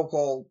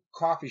local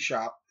coffee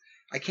shop.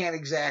 I can't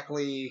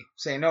exactly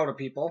say no to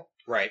people.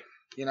 Right.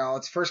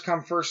 It's first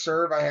come, first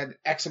serve. I had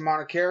X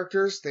amount of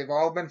characters. They've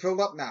all been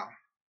filled up now.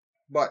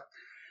 But,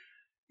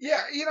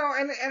 yeah,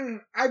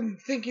 and I'm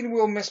thinking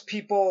we'll miss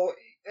people.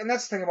 And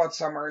that's the thing about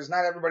summer is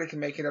not everybody can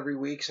make it every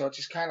week, so it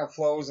just kind of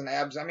flows and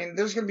ebbs. I mean,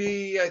 there's going to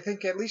be, I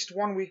think, at least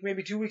 1 week,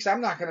 maybe 2 weeks,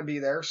 I'm not going to be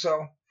there.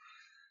 So,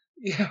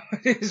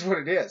 it is what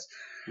it is.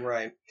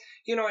 Right.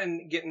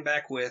 And getting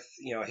back with,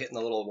 hitting the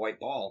little white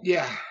ball.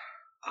 Yeah.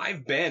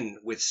 I've been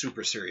with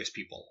super serious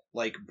people,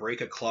 like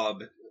break a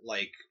club,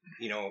 like,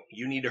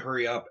 you need to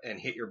hurry up and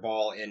hit your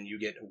ball and you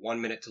get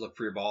 1 minute to look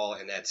for your ball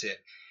and that's it.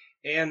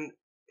 And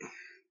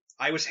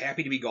I was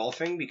happy to be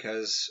golfing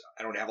because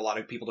I don't have a lot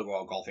of people to go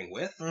out golfing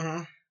with.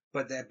 Mm-hmm.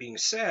 But that being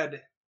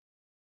said,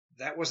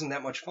 that wasn't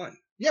that much fun.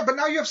 Yeah, but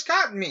now you have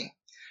Scott and me.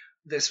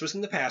 This was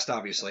in the past,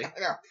 obviously.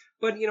 Yeah.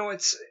 But,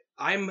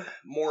 I'm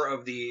more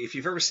of if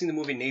you've ever seen the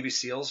movie Navy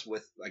SEALs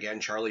with,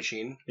 again, Charlie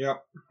Sheen.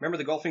 Yep. Remember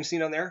the golfing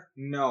scene on there?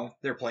 No.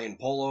 They're playing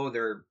polo.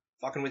 They're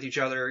fucking with each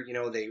other.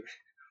 They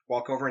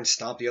walk over and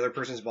stomp the other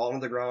person's ball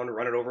into the ground,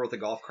 run it over with a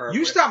golf cart.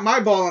 You stomped my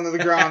ball into the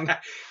ground a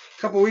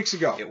couple weeks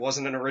ago. It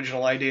wasn't an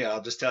original idea,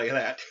 I'll just tell you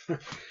that.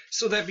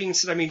 So that being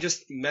said,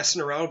 just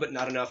messing around, but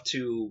not enough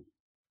to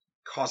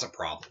cause a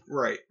problem.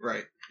 Right.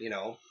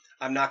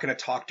 I'm not going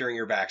to talk during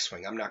your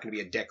backswing. I'm not going to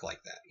be a dick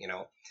like that,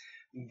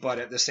 But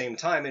at the same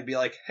time, it'd be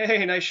like,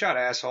 hey, nice shot,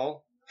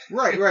 asshole.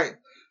 Right.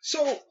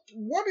 So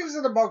what is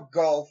it about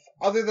golf,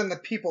 other than the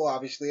people,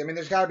 obviously? I mean,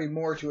 there's got to be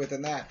more to it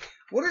than that.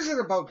 What is it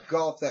about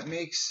golf that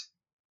makes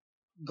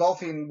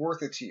golfing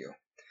worth it to you?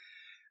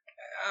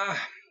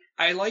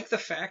 I like the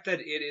fact that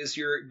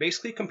you're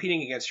basically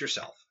competing against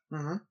yourself.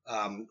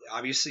 Mm-hmm.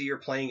 Obviously, you're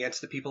playing against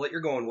the people that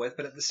you're going with,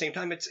 but at the same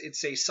time,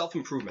 it's a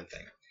self-improvement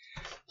thing.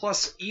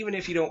 Plus, even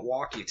if you don't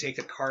walk, you take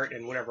the cart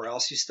and whatever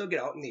else, you still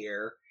get out in the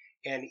air.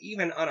 And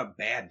even on a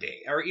bad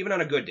day, or even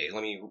on a good day,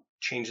 let me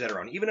change that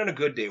around. Even on a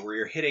good day where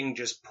you're hitting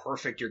just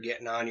perfect, you're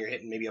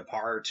hitting maybe a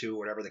par or two,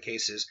 whatever the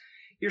case is,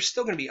 you're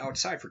still going to be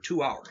outside for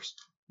 2 hours.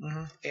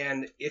 Mm-hmm.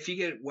 And if you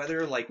get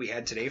weather like we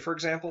had today, for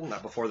example,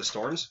 not before the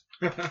storms,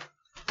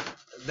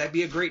 that'd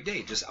be a great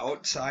day. Just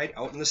outside,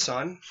 out in the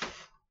sun,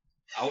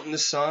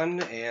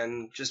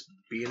 and just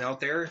being out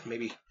there,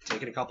 maybe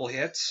taking a couple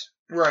hits.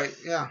 Right,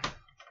 yeah.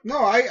 No,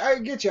 I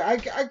get you. I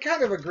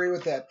kind of agree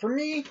with that. For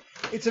me,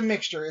 it's a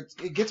mixture.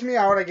 It gets me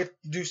out. I get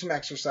to do some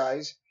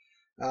exercise.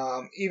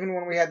 Even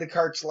when we had the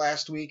carts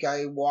last week,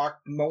 I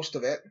walked most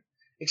of it,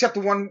 except the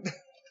one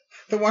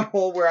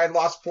hole where I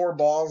lost 4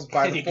 balls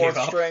by the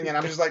 4th string, and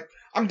I'm just like,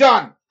 I'm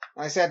done.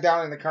 I sat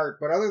down in the cart.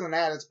 But other than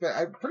that,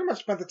 I pretty much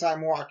spent the time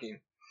walking.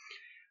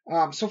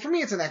 So for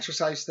me, it's an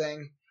exercise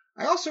thing.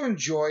 I also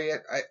enjoy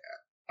it.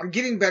 I'm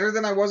getting better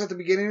than I was at the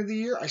beginning of the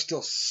year. I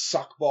still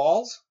suck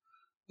balls.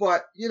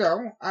 But,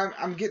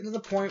 I'm getting to the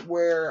point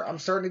where I'm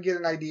starting to get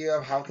an idea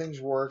of how things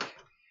work.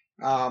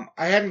 I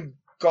hadn't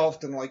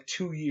golfed in like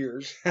 2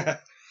 years.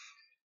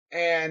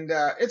 And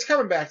it's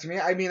coming back to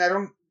me. I mean, I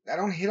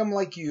don't hit them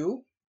like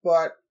you,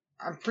 but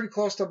I'm pretty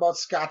close to about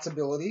Scott's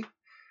ability.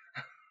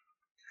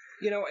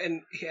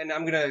 And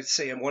I'm going to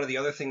say one of the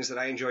other things that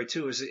I enjoy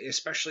too is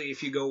especially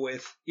if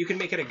you can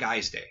make it a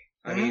guy's day.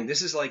 I mean,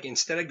 this is like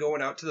instead of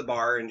going out to the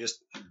bar and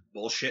just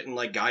bullshitting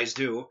like guys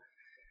do,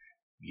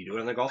 you do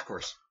it on the golf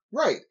course.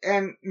 Right,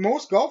 and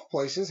most golf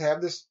places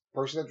have this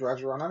person that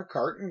drives around on a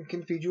cart and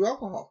can feed you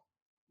alcohol.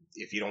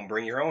 If you don't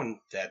bring your own,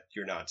 that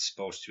you're not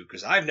supposed to,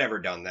 because I've never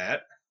done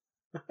that.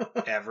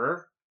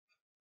 Ever.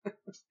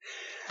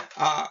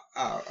 I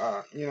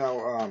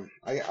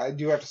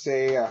do have to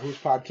say, Whose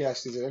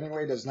Podcast Is It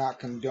Anyway does not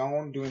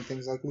condone doing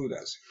things like Lou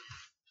does.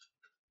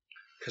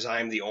 Because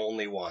I'm the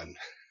only one.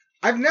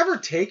 I've never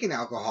taken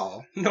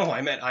alcohol. No,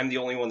 I meant I'm the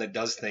only one that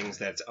does things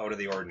that's out of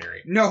the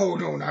ordinary. No,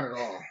 not at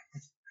all.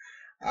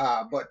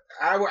 But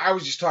I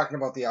was just talking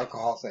about the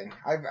alcohol thing.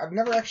 I've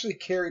never actually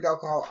carried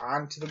alcohol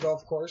onto the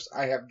golf course.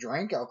 I have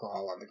drank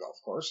alcohol on the golf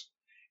course.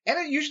 And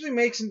it usually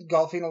makes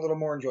golfing a little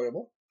more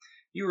enjoyable.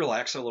 You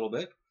relax a little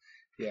bit.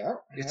 Yeah.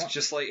 It's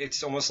just like,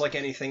 it's almost like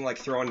anything like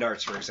throwing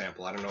darts, for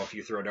example. I don't know if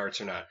you throw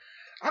darts or not.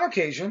 On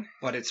occasion.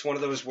 But it's one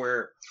of those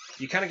where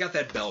you kind of got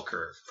that bell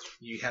curve.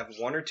 You have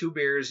 1 or 2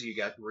 beers, you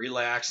got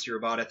relaxed, you're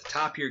about at the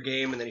top of your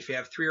game, and then if you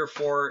have 3 or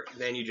 4,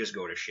 then you just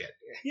go to shit.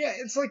 Yeah,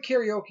 it's like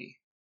karaoke.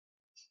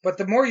 But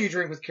the more you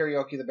drink with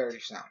karaoke, the better you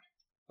sound.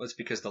 Well, it's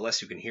because the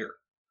less you can hear.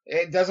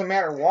 It doesn't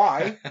matter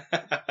why.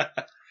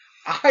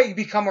 I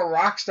become a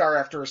rock star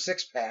after a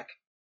 6-pack.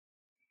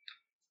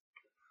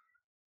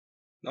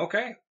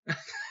 Okay.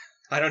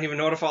 I don't even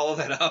know how to follow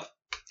that up.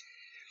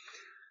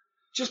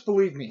 Just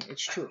believe me,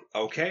 it's true.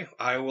 Okay,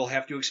 I will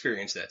have to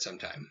experience that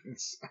sometime.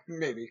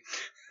 Maybe.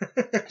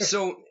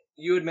 So,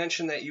 you had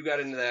mentioned that you got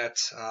into that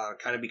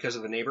kind of because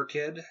of a neighbor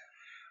kid?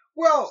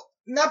 Well,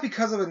 not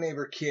because of a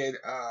neighbor kid.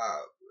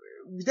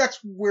 That's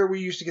where we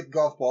used to get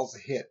golf balls to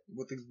hit.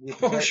 With the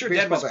I'm sure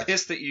Dad was bat.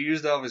 pissed that you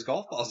used all of his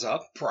golf balls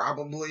up.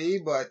 Probably,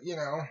 but, you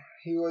know,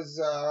 he was,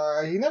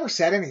 he never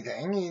said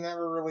anything. He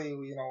never really,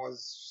 you know,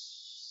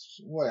 was,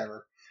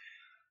 whatever.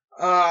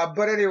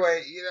 But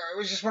anyway, you know, it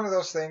was just one of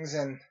those things,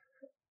 and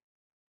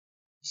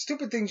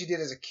stupid things you did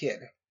as a kid.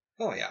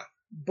 Oh, yeah.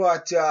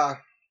 But,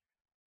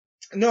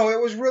 no,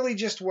 it was really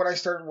just when I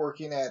started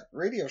working at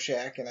Radio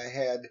Shack, and I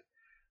had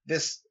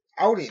this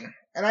outing.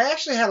 And I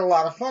actually had a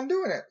lot of fun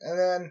doing it. And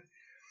then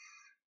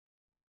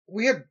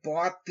we had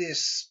bought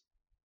this,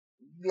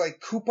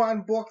 like,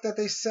 coupon book that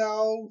they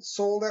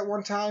sold at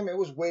one time. It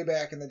was way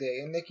back in the day.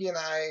 And Nikki and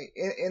I,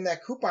 in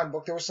that coupon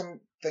book, there were some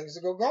things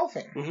to go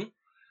golfing. Mm-hmm.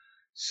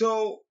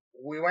 So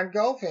we went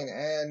golfing.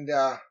 And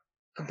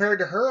compared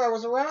to her, I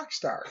was a rock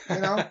star, you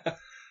know?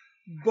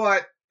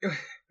 But it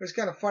was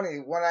kind of funny.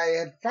 When I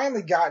had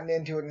finally gotten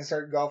into it and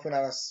started golfing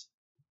on a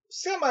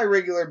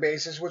semi-regular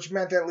basis, which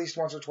meant at least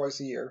once or twice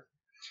a year,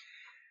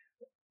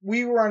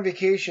 we were on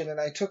vacation, and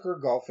I took her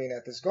golfing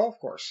at this golf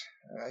course.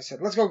 And I said,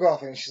 let's go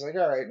golfing. And she's like,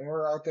 all right. And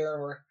we're out there,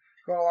 and we're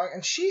going along.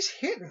 And she's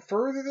hitting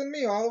further than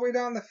me all the way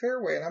down the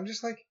fairway. And I'm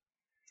just like,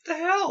 what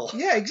the hell?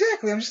 Yeah,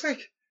 exactly. I'm just like,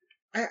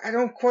 I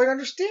don't quite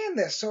understand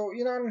this. So,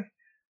 you know,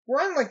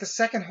 we're on, like, the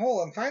second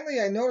hole. And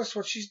finally, I notice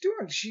what she's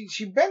doing.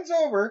 She bends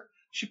over.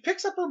 She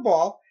picks up her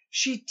ball.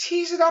 She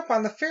tees it up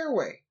on the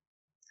fairway.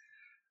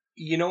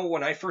 You know,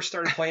 when I first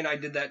started playing, I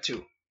did that,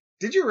 too.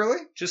 Did you really?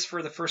 Just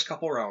for the first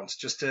couple rounds,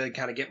 just to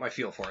kind of get my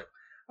feel for it.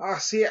 Oh,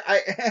 see,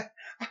 I'm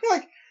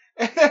like,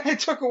 and then I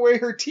took away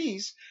her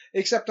tees,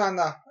 except on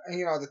the,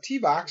 you know, the tee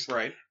box.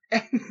 Right.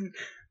 And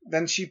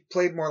then she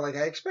played more like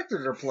I expected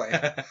her to play.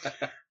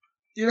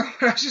 You know,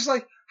 and I was just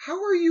like,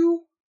 how are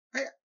you?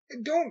 I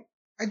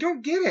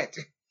don't get it.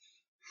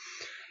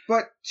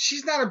 But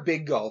she's not a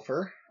big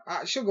golfer.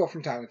 She'll go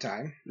from time to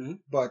time. Mm-hmm.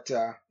 But,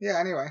 yeah,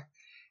 anyway.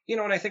 You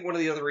know, and I think one of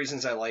the other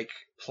reasons I like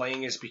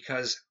playing is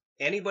because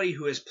anybody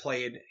who has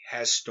played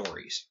has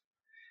stories.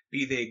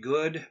 Be they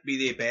good,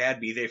 be they bad,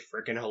 be they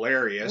freaking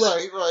hilarious.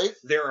 Right.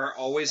 There are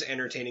always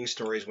entertaining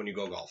stories when you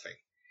go golfing.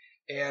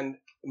 And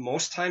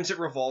most times it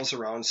revolves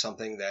around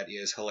something that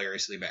is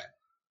hilariously bad.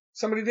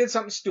 Somebody did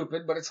something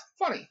stupid, but it's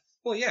funny.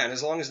 Well, yeah, and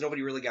as long as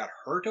nobody really got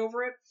hurt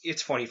over it,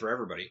 it's funny for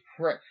everybody.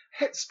 Right.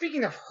 Hey,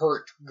 speaking of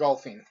hurt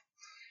golfing,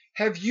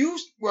 have you,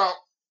 well,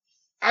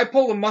 I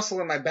pulled a muscle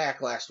in my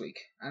back last week.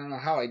 I don't know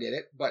how I did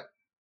it, but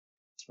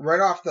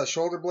right off the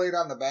shoulder blade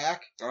on the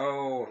back.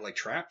 Oh, like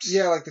traps?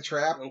 Yeah, like the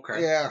trap.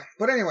 Okay. Yeah.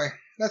 But anyway,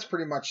 that's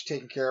pretty much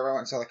taken care of. I went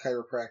and saw the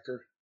chiropractor.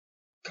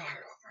 God, I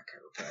love my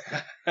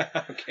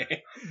chiropractor.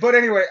 Okay. But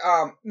anyway,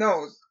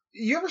 no,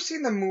 you ever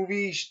seen the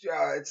movie,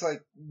 it's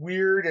like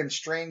Weird and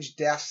Strange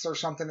Deaths or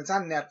something? It's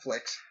on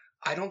Netflix.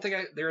 I don't think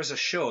there was a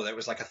show that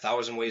was like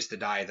 1,000 Ways to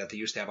Die that they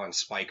used to have on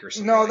Spike or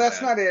something. No, like that's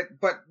that. not it.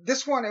 But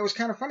this one, it was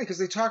kind of funny because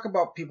they talk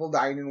about people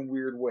dying in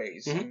weird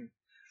ways. Mm-hmm. And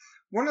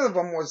one of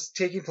them was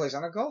taking place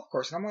on a golf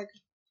course. And I'm like,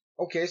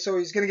 okay, so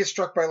he's going to get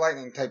struck by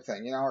lightning type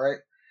thing, you know, right?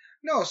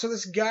 No, so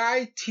this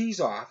guy tees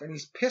off, and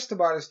he's pissed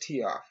about his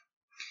tee off.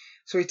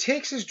 So he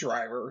takes his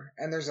driver,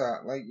 and there's a,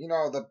 like, you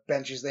know, the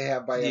benches they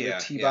have by every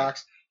tee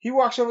box. He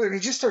walks over there, and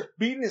he just starts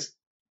beating his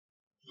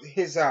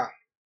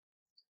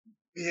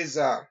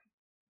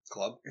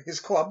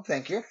club,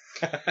 thank you,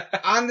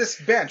 on this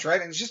bench,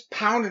 right? And he's just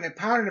pounding it,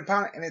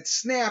 and it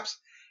snaps.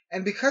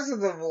 And because of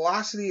the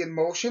velocity and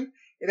motion,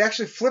 it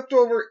actually flipped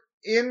over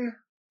in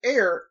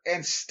air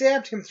and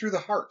stabbed him through the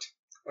heart.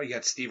 Oh, you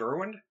got Steve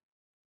Irwin?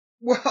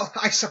 Well,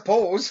 I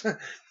suppose.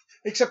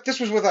 Except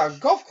this was with a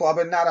golf club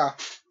and not a,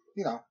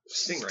 you know,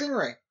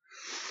 stingray.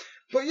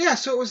 But yeah,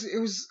 so it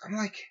was, I'm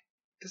like,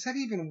 does that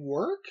even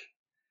work?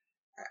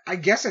 I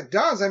guess it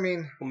does. I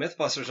mean... Well,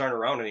 Mythbusters aren't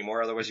around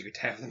anymore, otherwise you could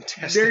have them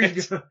test there it.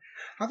 You go.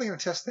 How are they going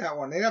to test that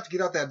one? They'd have to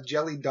get out that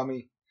jelly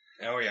dummy.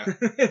 Oh, yeah.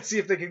 And see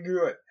if they can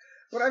do it.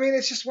 But I mean,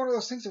 it's just one of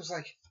those things that was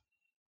like,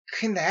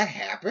 can that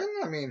happen?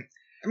 I mean,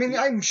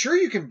 I'm sure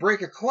you can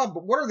break a club,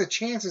 but what are the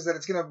chances that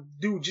it's going to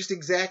do just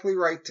exactly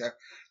right to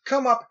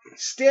come up,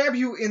 stab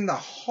you in the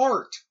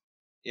heart?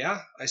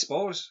 Yeah, I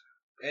suppose.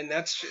 And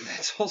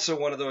that's also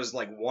one of those,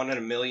 like, 1 in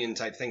a million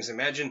type things.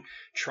 Imagine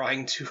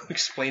trying to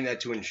explain that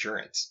to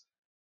insurance.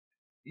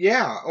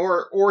 Yeah,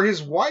 or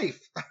his wife.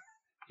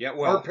 Yeah,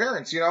 well. Or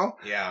parents, you know?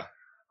 Yeah.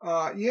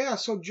 Yeah,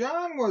 so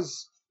John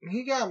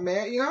he got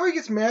mad. You know how he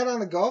gets mad on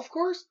the golf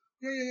course?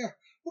 Yeah.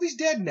 Well, he's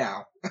dead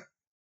now.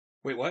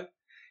 Wait, what?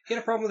 He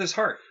had a problem with his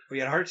heart. He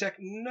had a heart attack?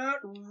 Not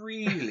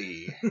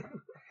really.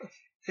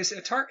 His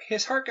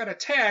heart got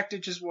attacked.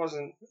 It just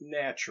wasn't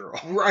natural.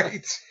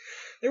 Right.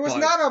 It was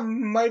not a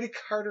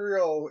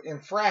myocardial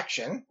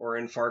infraction. Or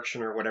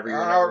infarction or whatever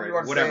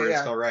whatever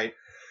it's called, right?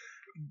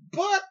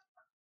 But,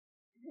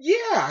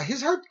 yeah,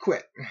 his heart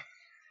quit.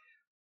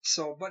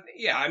 So, but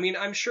yeah, I mean,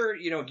 I'm sure,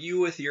 you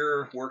with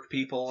your work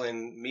people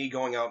and me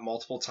going out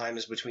multiple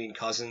times between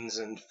cousins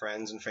and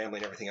friends and family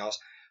and everything else,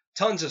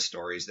 tons of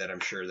stories that I'm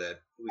sure that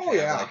we can have.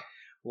 Yeah.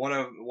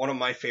 Like one of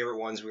my favorite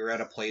ones, we were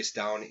at a place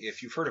down,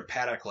 if you've heard of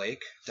Paddock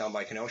Lake, down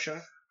by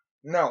Kenosha.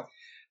 No.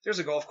 There's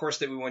a golf course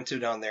that we went to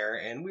down there,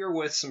 and we were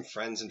with some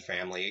friends and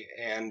family,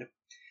 and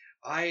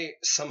I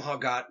somehow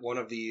got one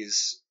of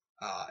these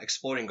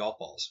exploding golf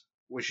balls,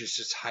 which is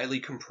just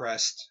highly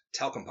compressed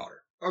talcum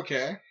powder.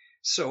 Okay.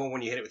 So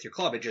when you hit it with your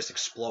club, it just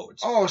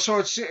explodes. Oh, so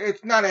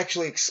it's not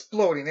actually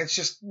exploding. It's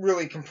just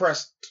really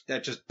compressed.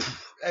 That just...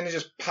 And it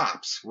just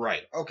pops.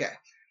 Right. Okay.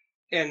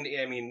 And,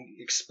 I mean,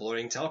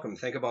 exploding talcum.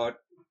 Think about,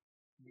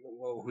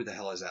 who the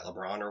hell is that?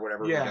 LeBron or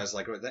whatever? Yeah. Who does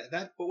like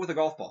that, but with a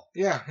golf ball.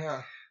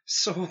 Yeah.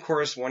 So, of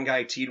course, one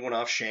guy teed one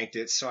off, shanked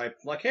it. So I'm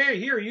like, hey,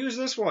 here, use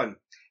this one.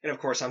 And, of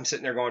course, I'm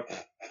sitting there going,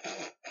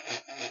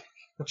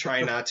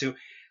 trying not to.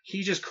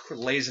 He just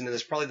lays into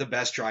this, probably the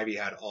best drive he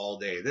had all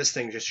day. This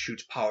thing just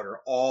shoots powder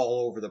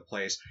all over the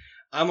place.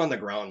 I'm on the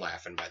ground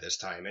laughing by this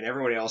time, and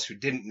everyone else who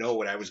didn't know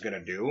what I was going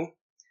to do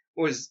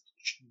was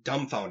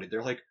dumbfounded.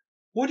 They're like,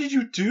 what did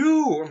you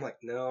do? I'm like,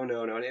 no.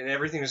 And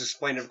everything was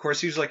explained. Of course,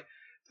 he was like,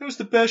 that was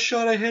the best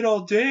shot I hit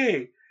all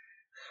day.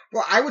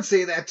 Well, I would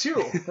say that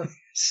too.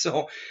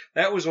 So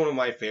that was one of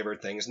my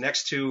favorite things.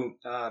 Next to,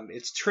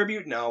 it's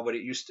Tribute now, but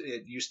it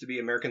used to be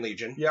American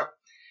Legion. Yep.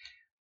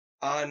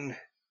 On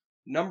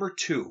number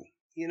 2,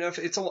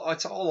 it's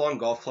all along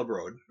Golf Club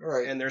Road,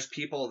 right? And there's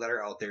people that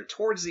are out there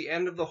towards the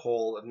end of the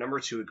hole of number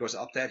 2. It goes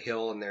up that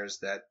hill, and there's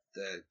the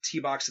tee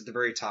box at the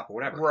very top or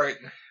whatever. Right.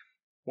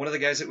 One of the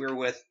guys that we were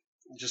with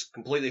just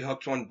completely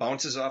hooked one,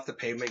 bounces off the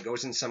pavement,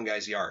 goes in some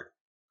guy's yard.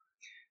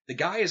 The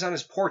guy is on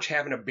his porch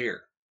having a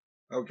beer.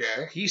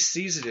 Okay. He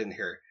sees it in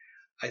here.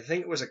 I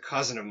think it was a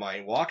cousin of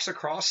mine, walks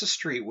across the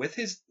street with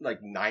his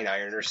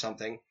 9-iron or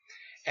something,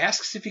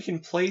 asks if he can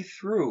play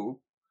through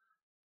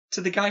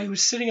to the guy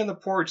who's sitting on the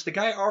porch. The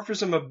guy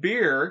offers him a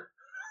beer,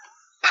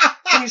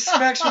 and he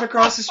smacks him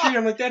across the street.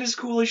 I'm like, that is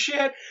cool as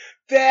shit.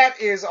 That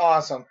is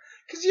awesome.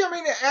 Because, I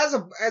mean,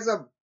 as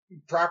a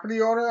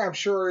property owner, I'm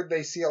sure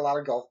they see a lot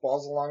of golf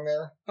balls along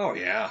there. Oh,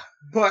 yeah.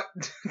 But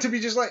to be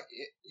just like,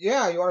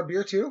 yeah, you want a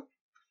beer too?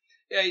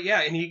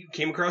 Yeah, and he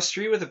came across the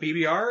street with a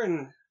PBR,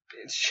 and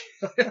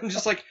I'm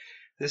just like,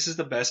 this is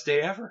the best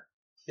day ever.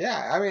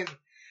 Yeah, I mean,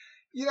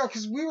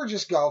 because we were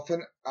just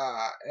golfing,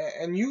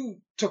 and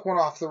you took one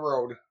off the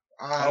road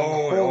on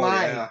hole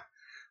 9.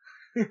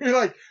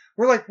 Yeah.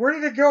 We're like, where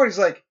did it go? And he's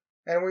like,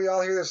 and we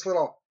all hear this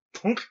little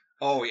punk.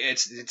 Oh,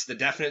 it's the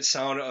definite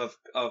sound of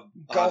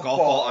golf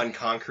ball on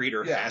concrete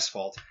or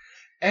asphalt.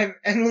 And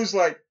Lou's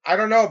like, I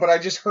don't know, but I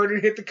just heard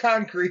it hit the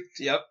concrete.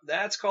 Yep,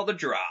 that's called a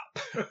drop.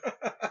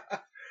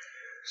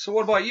 So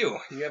what about you?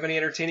 Do you have any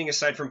entertaining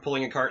aside from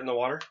pulling a cart in the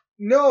water?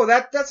 No,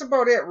 that's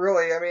about it,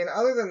 really. I mean,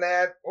 other than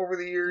that, over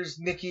the years,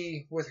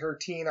 Nikki with her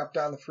teen up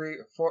down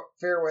the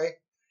fairway.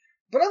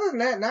 But other than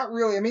that, not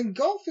really. I mean,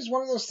 golf is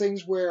one of those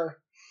things where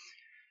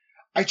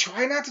I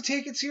try not to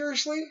take it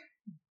seriously,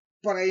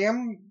 but I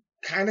am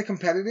kind of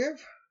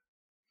competitive.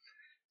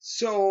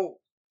 So,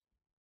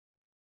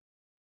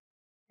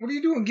 what are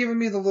you doing giving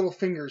me the little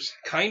fingers?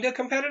 Kinda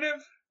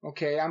competitive?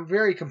 Okay, I'm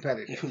very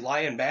competitive. You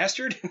lying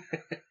bastard?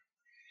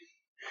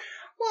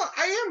 Well,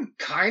 I am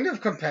kind of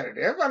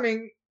competitive. I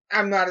mean,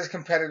 I'm not as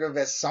competitive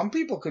as some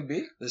people could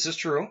be. This is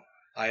true.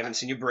 I haven't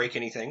seen you break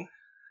anything.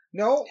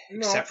 No.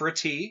 Except for a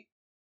tee.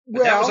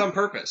 But that was on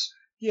purpose.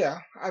 Yeah.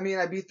 I mean,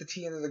 I beat the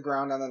tee into the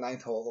ground on the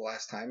 9th hole the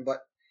last time,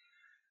 but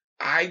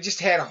I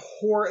just had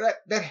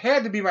that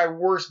had to be my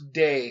worst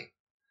day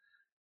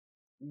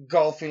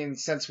golfing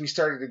since we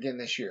started again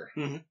this year.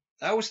 Mm-hmm.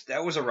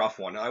 That was a rough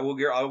one. I will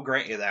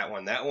grant you that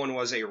one. That one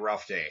was a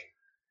rough day.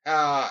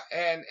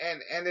 And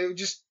it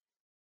just,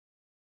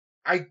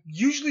 I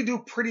usually do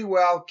pretty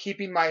well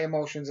keeping my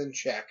emotions in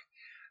check.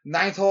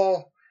 9th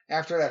hole,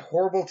 after that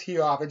horrible tee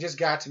off, it just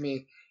got to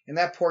me, and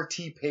that poor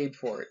tee paid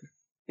for it.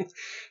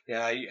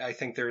 Yeah, I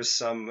think there's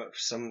some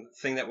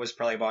thing that was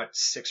probably about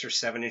 6 or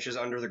 7 inches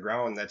under the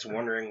ground that's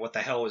wondering what the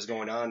hell is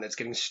going on, that's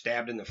getting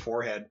stabbed in the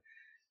forehead.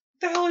 What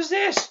the hell is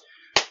this?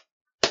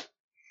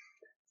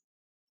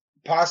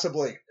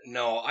 Possibly.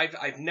 No,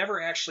 I've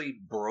never actually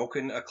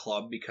broken a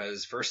club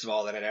because, first of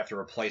all, then I'd have to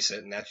replace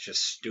it, and that's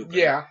just stupid.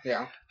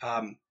 Yeah.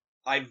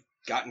 I've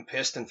gotten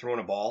pissed and thrown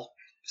a ball.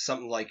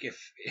 Something like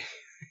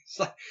it's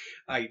like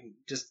I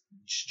just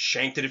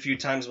shanked it a few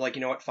times. I'm like,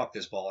 you know what, fuck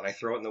this ball, and I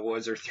throw it in the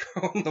woods or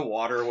throw it in the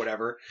water or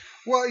whatever.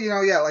 Well,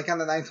 like on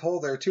the 9th hole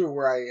there too,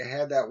 where I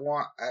had that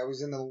one, I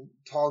was in the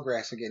tall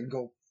grass again,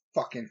 go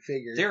fucking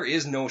figured. There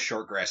is no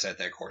short grass at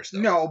that course, though.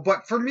 No,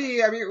 but for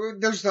me, I mean,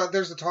 there's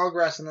the tall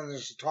grass and then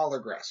there's the taller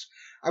grass.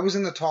 I was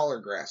in the taller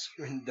grass.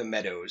 The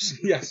meadows.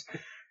 Yes.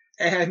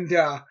 And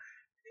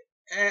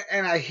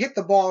I hit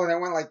the ball and it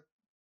went like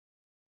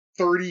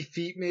 30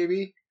 feet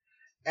maybe.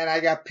 And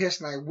I got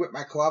pissed and I whipped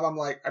my club. I'm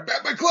like, I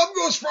bet my club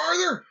goes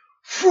farther.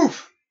 Whew.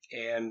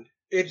 And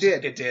it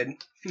did. It did.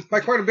 By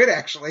quite a bit,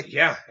 actually.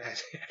 Yeah,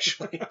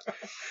 actually.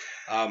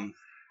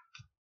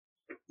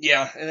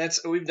 Yeah, and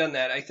we've done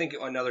that. I think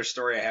another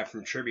story I have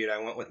from Tribute,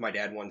 I went with my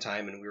dad one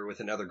time and we were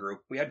with another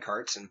group. We had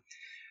carts, and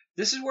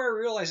this is where I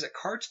realized that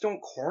carts don't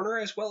corner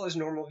as well as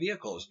normal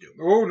vehicles do.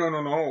 Oh,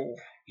 no.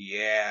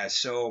 Yeah,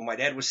 so my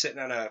dad was sitting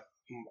on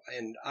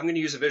and I'm going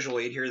to use a visual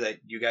aid here that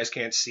you guys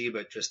can't see,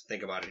 but just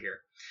think about it here.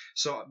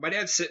 So my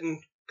dad's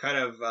sitting kind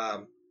of,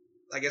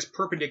 I guess,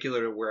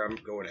 perpendicular to where I'm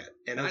going at.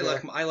 And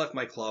okay. I left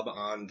my club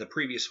on the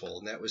previous hole,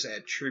 and that was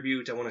at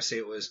Tribute. I want to say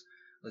it was,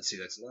 let's see,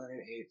 that's 9,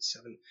 8,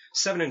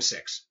 7 and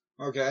 6.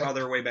 Okay. Oh,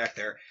 they're way back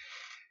there.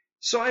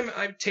 So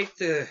I take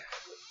the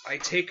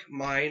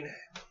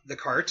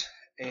cart,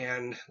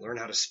 and learn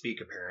how to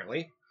speak,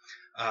 apparently.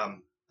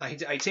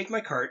 I take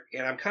my cart,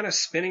 and I'm kind of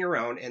spinning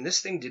around, and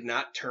this thing did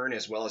not turn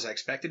as well as I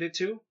expected it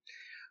to.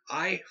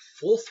 I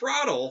full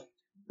throttle,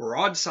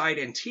 broadside,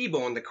 and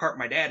T-bone the cart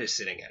my dad is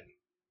sitting in.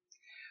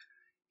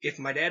 If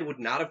my dad would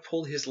not have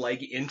pulled his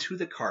leg into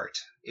the cart,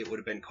 it would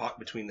have been caught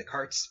between the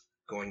carts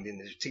going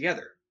in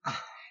together.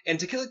 And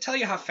to tell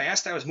you how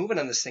fast I was moving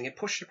on this thing, it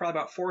pushed it probably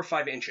about 4 or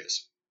 5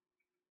 inches.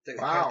 The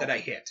cart that I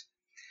hit.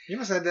 You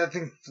must have had that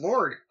thing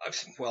floored.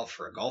 Well,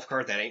 for a golf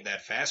cart, that ain't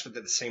that fast, but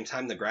at the same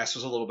time, the grass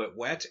was a little bit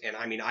wet, and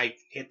I mean, I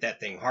hit that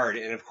thing hard.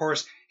 And of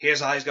course,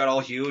 his eyes got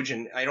all huge,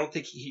 and I don't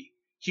think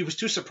he was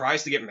too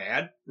surprised to get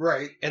mad.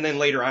 Right. And then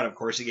later on, of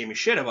course, he gave me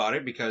shit about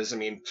it because, I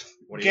mean,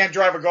 you can't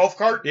drive a golf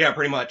cart? Yeah,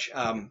 pretty much.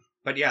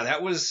 But yeah,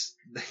 that was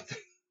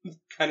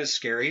kind of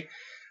scary.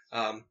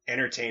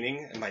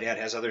 Entertaining, and my dad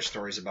has other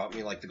stories about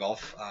me, like the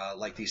golf,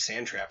 like the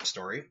sand trap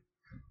story.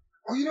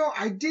 Oh,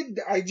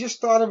 I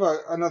just thought of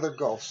another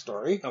golf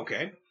story.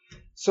 Okay.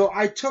 So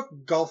I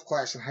took golf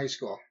class in high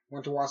school.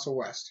 Went to Wausau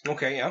West.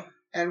 Okay, yeah.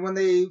 And when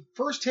they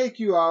first take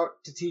you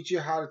out to teach you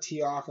how to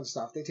tee off and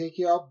stuff, they take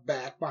you out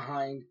back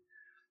behind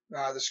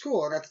the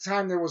school. And at the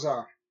time, there was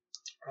a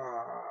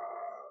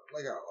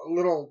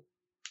little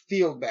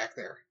field back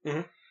there.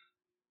 Mm-hmm.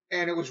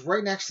 And it was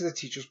right next to the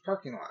teacher's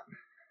parking lot.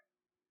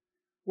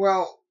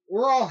 Well,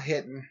 we're all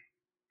hitting,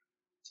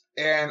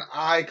 and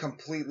I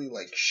completely,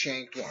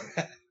 shanked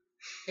one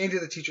into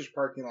the teacher's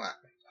parking lot.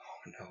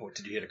 Oh, no.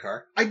 Did you hit a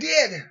car? I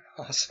did.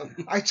 Awesome.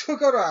 I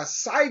took out a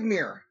side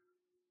mirror.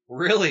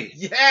 Really?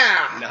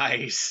 Yeah.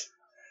 Nice.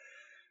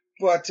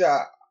 But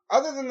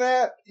other than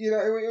that,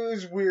 it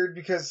was weird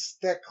because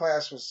that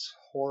class was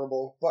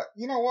horrible. But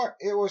you know what?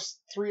 It was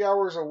 3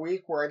 hours a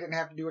week where I didn't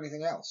have to do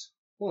anything else.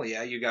 Well,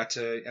 yeah, you got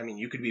to, I mean,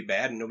 you could be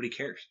bad and nobody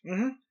cares.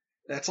 Mm-hmm.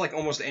 That's like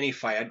almost any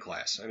Phi Ed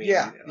class. I mean,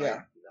 yeah.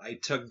 I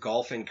took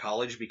golf in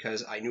college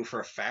because I knew for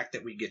a fact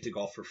that we'd get to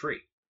golf for free.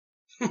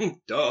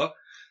 Duh.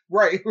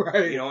 Right.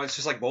 It's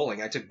just like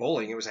bowling. I took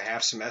bowling. It was a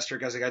half semester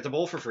because I got to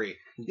bowl for free.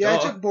 Yeah, Duh.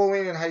 I took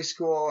bowling in high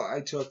school. I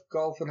took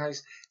golf in high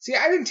school. See,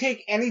 I didn't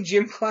take any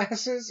gym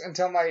classes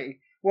until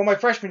my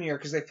freshman year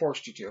because they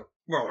forced you to.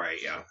 Well, right,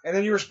 yeah. And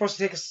then you were supposed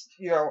to take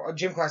a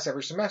gym class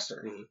every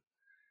semester. Mm-hmm.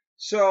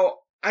 So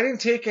I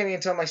didn't take any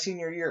until my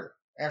senior year,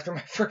 after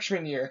my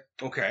freshman year.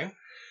 Okay.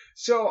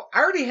 So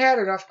I already had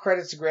enough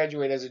credits to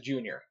graduate as a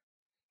junior.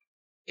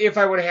 If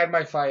I would have had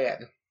my Phi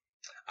Ed.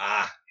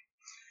 Ah.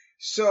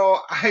 So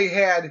I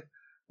had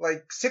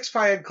 6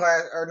 Phi Ed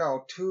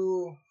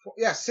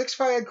six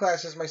Phi Ed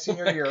classes my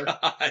senior year.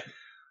 God.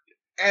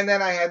 And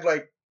then I had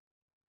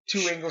 2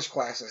 English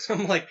classes.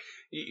 I'm like,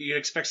 you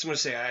expect someone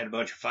to say I had a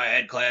bunch of Phi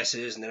Ed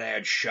classes and then I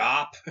had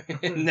shop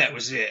and that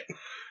was it.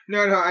 No,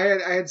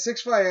 I had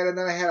 6 Phi Ed, and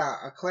then I had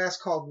a class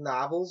called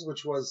novels,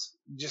 which was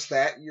just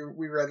that.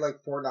 We read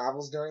 4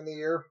 novels during the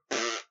year.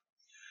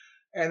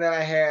 And then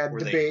I had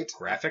debate. They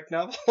graphic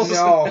novels?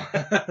 No.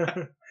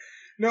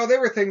 No, they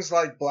were things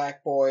like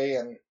Black Boy,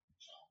 and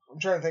I'm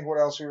trying to think what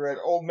else we read.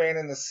 Old Man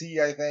in the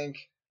Sea, I think.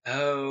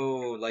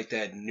 Oh, like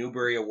that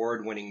Newbery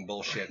Award-winning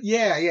bullshit.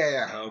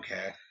 Yeah.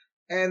 Okay.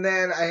 And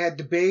then I had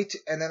debate,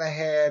 and then I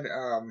had,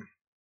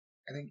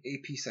 I think,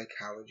 AP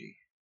Psychology.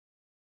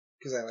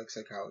 Because I like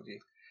psychology.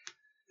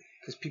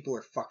 Because people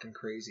are fucking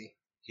crazy.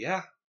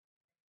 Yeah.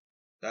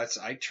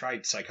 I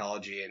tried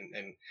psychology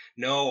and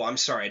no, I'm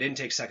sorry, I didn't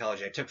take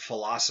psychology. I took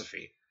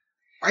philosophy.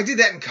 I did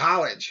that in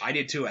college. I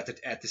did too,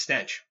 at the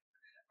Stench.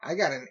 I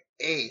got an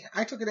A.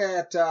 I took it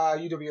at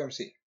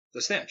UWMC.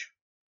 The Stench.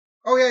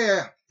 Oh,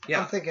 yeah.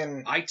 Yeah. I'm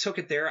thinking. I took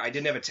it there. I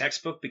didn't have a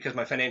textbook because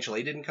my financial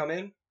aid didn't come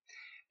in.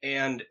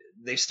 And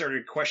they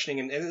started questioning,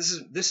 and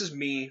this is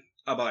me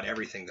about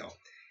everything, though.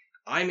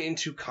 I'm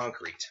into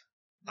concrete.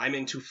 I'm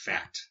into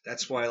fact.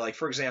 That's why,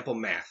 for example,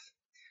 math.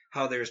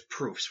 How there's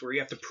proofs where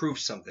you have to prove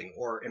something,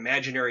 or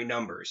imaginary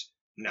numbers.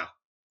 No.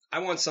 I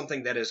want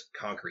something that is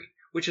concrete,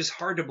 which is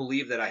hard to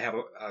believe that I have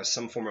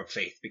some form of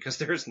faith, because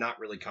there's not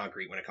really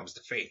concrete when it comes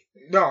to faith.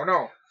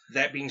 No.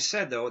 That being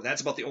said, though,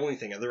 that's about the only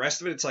thing. The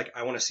rest of it, it's like,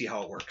 I want to see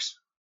how it works.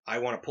 I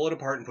want to pull it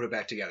apart and put it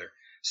back together.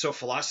 So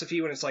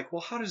philosophy, when it's like,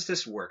 well, how does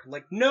this work? I'm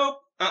like, nope,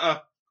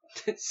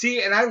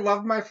 See, and I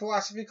loved my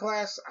philosophy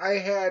class. I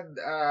had,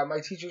 my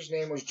teacher's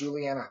name was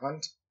Juliana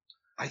Hunt.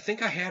 I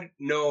think I had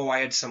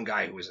some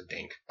guy who was a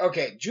dink.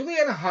 Okay,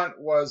 Juliana Hunt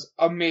was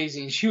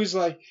amazing. She was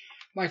like,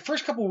 my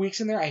first couple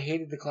weeks in there, I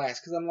hated the class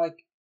because I'm like,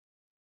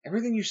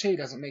 everything you say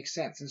doesn't make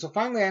sense. And so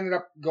finally I ended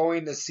up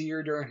going to see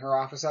her during her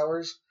office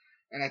hours.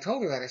 And I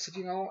told her that. I said,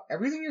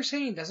 everything you're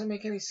saying doesn't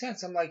make any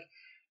sense. I'm like,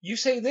 you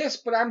say this,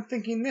 but I'm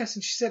thinking this.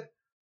 And she said,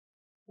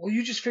 well,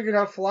 you just figured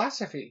out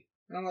philosophy.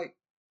 And I'm like,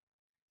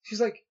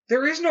 she's like,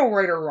 there is no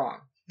right or wrong.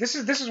 This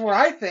is what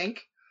I think.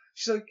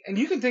 She's like, and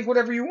you can think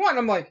whatever you want.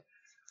 I'm like,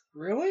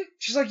 really?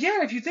 She's like,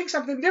 yeah, if you think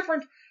something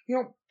different,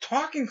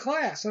 talk in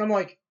class. And I'm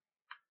like,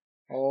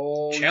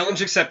 oh.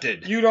 Challenge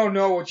accepted. You don't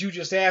know what you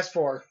just asked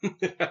for.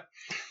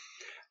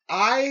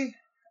 I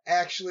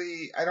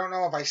don't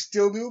know if I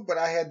still do, but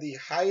I had the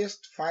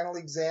highest final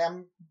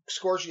exam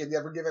score she had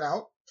ever given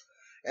out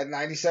at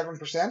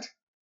 97%.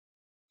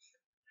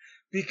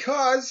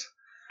 Because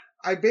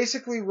I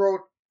basically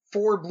wrote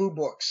 4 blue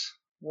books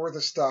worth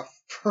of stuff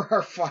for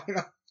our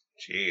final.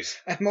 Jeez.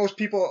 And most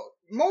people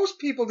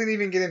didn't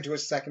even get into a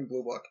second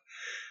blue book.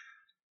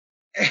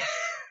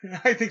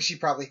 I think she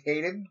probably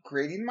hated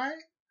grading mine.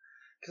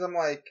 Because I'm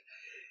like,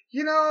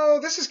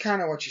 this is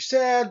kind of what you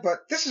said,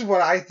 but this is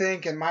what I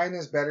think, and mine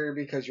is better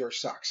because yours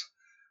sucks.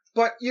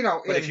 But,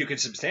 But if you could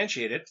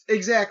substantiate it.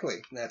 Exactly.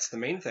 That's the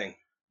main thing.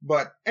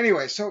 But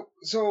anyway, so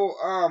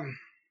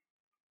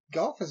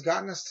golf has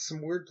gotten us to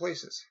some weird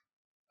places.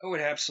 Oh,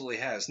 it absolutely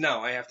has.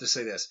 Now, I have to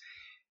say this.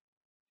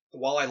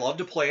 While I love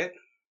to play it,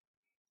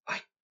 I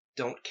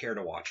don't care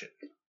to watch it.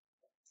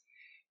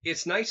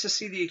 It's nice to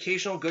see the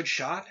occasional good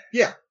shot.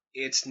 Yeah.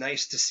 It's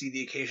nice to see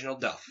the occasional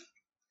duff.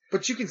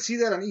 But you can see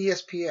that on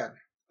ESPN.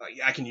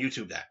 I can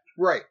YouTube that.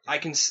 Right. I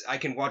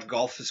can watch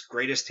golf's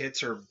greatest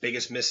hits or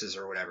biggest misses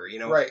or whatever,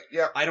 Right,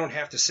 yeah. I don't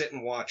have to sit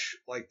and watch,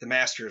 like, the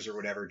Masters or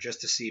whatever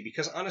just to see,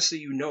 because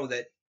honestly,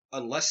 that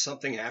unless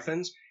something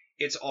happens,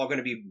 it's all going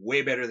to be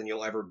way better than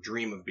you'll ever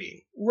dream of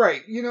being.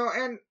 Right,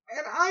 and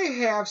I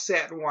have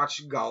sat and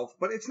watched golf,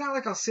 but it's not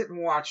like I'll sit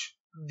and watch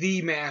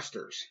the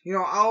Masters.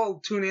 I'll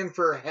tune in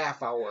for a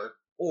half hour.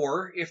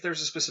 Or if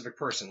there's a specific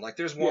person, like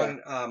there's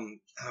one,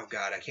 oh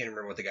God, I can't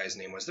remember what the guy's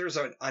name was. There's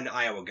an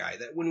Iowa guy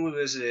that when we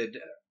visited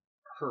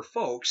her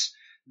folks,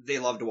 they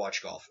love to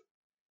watch golf.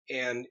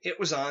 And it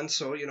was on,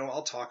 so,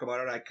 I'll talk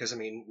about it because,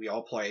 we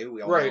all play.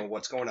 We all know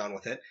what's going on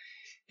with it.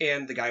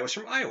 And the guy was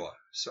from Iowa.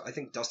 So I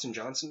think Dustin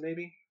Johnson,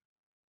 maybe?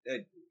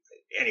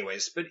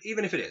 Anyways, but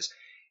even if it is.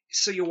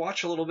 So you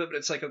watch a little bit, but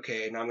it's like,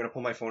 okay, now I'm going to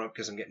pull my phone up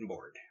because I'm getting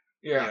bored.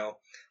 Yeah.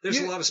 There's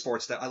a lot of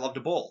sports that I love to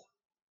bowl.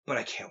 But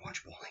I can't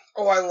watch bowling.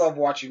 Oh, I love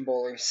watching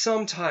bowling.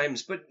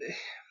 Sometimes, but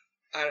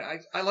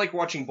I like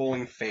watching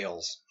bowling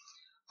fails.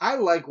 I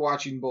like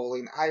watching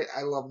bowling.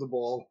 I love the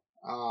bowl.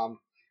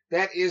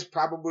 That is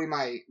probably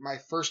my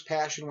first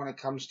passion when it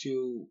comes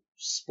to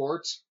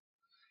sports.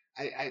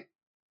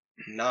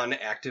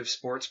 Non-active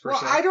sports, per se?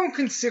 Well, I don't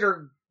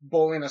consider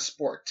bowling a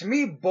sport. To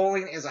me,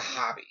 bowling is a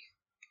hobby.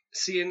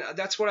 See, and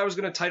that's what I was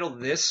going to title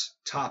this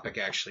topic,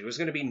 actually. It was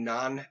going to be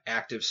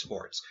non-active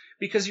sports.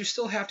 Because you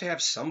still have to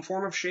have some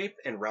form of shape,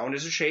 and round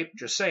is a shape,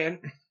 just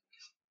saying.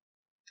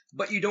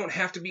 But you don't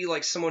have to be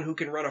like someone who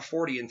can run a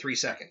 40 in 3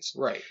 seconds.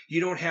 Right.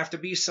 You don't have to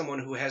be someone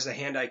who has the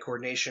hand-eye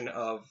coordination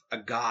of a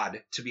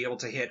god to be able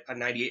to hit a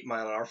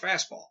 98-mile-an-hour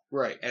fastball.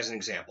 Right. As an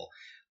example.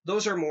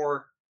 Those are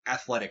more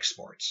athletic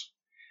sports.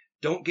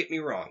 Don't get me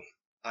wrong.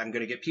 I'm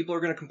going to get people who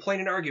are going to complain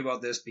and argue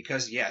about this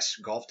because, yes,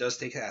 golf does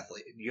take an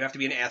athlete. You have to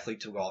be an athlete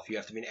to golf. You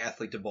have to be an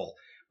athlete to bowl.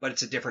 But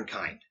it's a different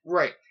kind.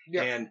 Right.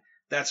 Yeah. And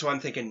that's why I'm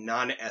thinking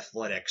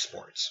non-athletic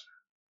sports.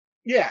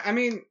 Yeah,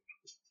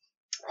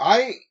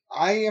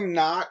 I am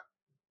not,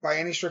 by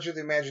any stretch of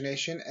the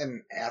imagination,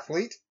 an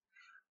athlete.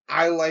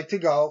 I like to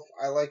golf.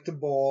 I like to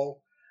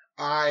bowl.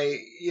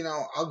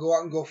 I'll go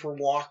out and go for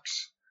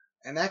walks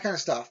and that kind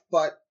of stuff.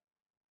 But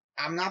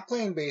I'm not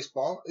playing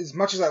baseball. As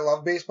much as I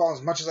love baseball,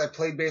 as much as I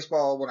played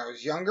baseball when I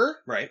was younger.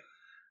 Right.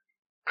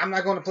 I'm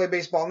not going to play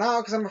baseball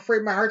now because I'm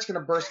afraid my heart's going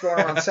to burst going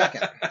around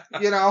second.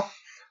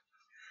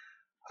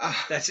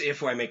 That's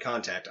if I make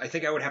contact. I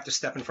think I would have to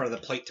step in front of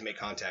the plate to make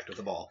contact with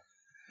the ball.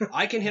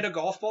 I can hit a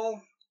golf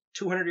ball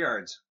 200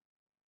 yards.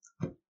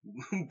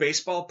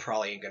 Baseball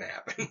probably ain't going to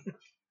happen.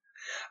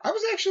 I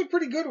was actually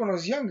pretty good when I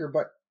was younger,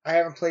 but I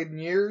haven't played in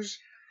years.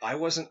 I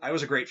was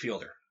a great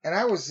fielder. And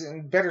I was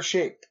in better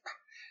shape.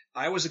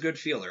 I was a good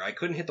fielder. I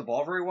couldn't hit the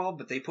ball very well,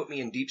 but they put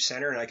me in deep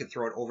center and I could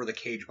throw it over the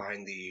cage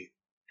behind the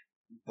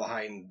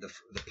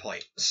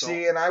plate. So,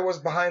 see, and I was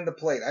behind the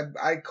plate.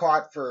 I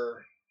caught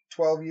for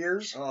 12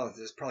 years. Oh,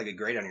 this probably get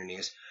great on your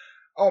knees.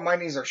 Oh, my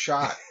knees are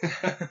shot.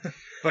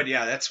 But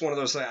yeah, that's one of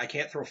those, I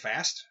can't throw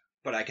fast,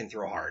 but I can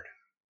throw hard.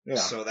 Yeah.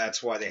 So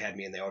that's why they had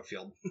me in the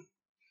outfield.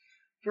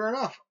 Fair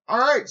enough. All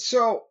right,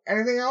 so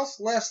anything else?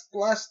 Last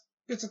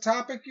bits of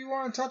topic you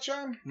want to touch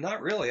on?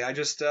 Not really. I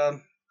just, I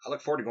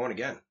look forward to going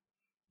again.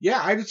 Yeah,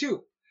 I do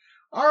too.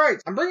 All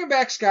right, I'm bringing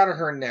back Scott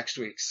Ahern next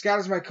week. Scott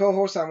is my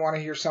co-host on Want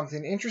to Hear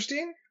Something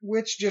Interesting,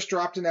 which just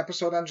dropped an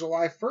episode on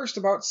July 1st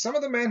about some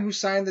of the men who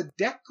signed the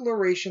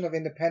Declaration of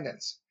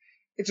Independence.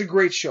 It's a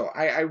great show.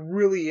 I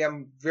really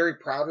am very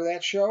proud of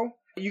that show.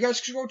 You guys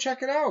should go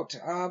check it out.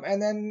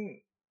 And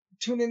then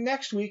tune in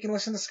next week and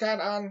listen to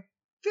Scott on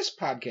this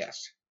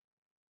podcast.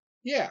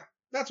 Yeah,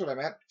 that's what I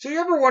meant. So you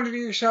ever wonder to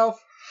yourself,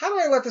 how do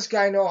I let this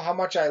guy know how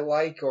much I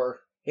like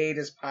or hate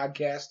his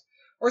podcast?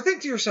 Or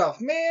think to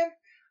yourself, man,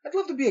 I'd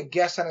love to be a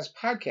guest on his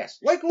podcast,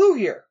 like Lou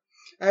here.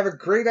 I have a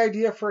great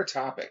idea for a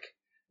topic.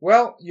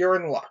 Well, you're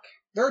in luck.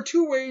 There are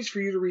 2 ways for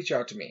you to reach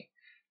out to me.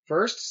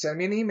 First, send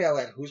me an email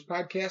at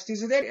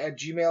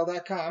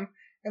whospodcastisithat@gmail.com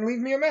and leave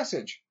me a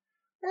message.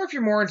 Or if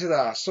you're more into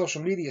the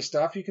social media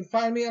stuff, you can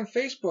find me on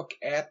Facebook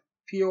at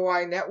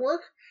POI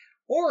Network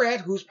or at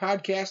Whose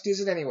Podcast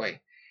Is It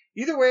Anyway?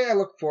 Either way, I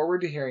look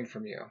forward to hearing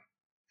from you.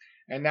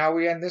 And now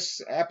we end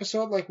this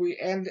episode like we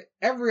end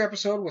every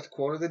episode with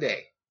Quote of the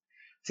Day.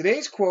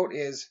 Today's quote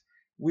is,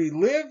 "We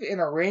live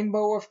in a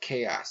rainbow of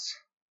chaos."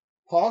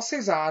 Paul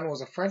Cézanne was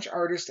a French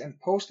artist and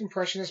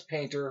post-impressionist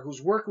painter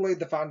whose work laid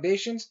the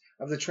foundations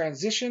of the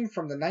transition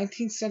from the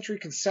 19th century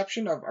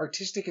conception of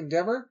artistic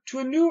endeavor to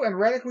a new and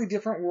radically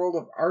different world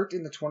of art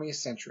in the 20th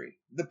century.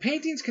 The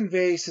paintings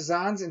convey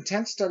Cézanne's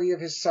intense study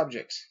of his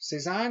subjects.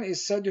 Cézanne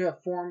is said to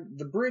have formed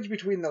the bridge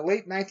between the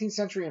late 19th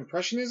century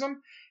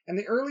Impressionism and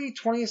the early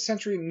 20th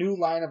century new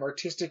line of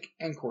artistic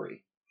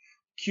inquiry,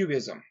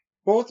 Cubism.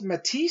 Both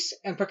Matisse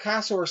and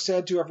Picasso are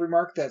said to have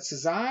remarked that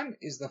Cézanne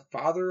is the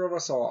father of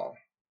us all.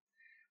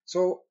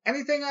 So,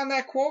 anything on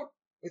that quote?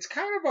 It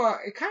kind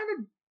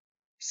of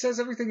says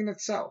everything in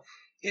itself.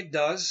 It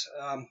does.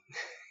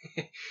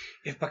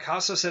 If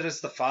Picasso said it's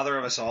the father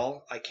of us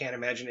all, I can't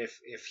imagine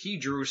if he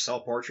drew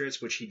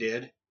self-portraits, which he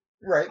did.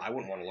 Right. I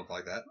wouldn't want to look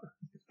like that.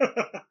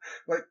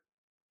 Like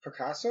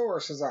Picasso or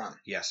Cézanne?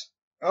 Yes.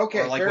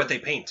 Okay. Or like what they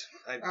paint.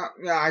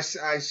 Yeah, I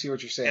see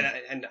what you're saying.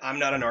 And I'm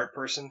not an art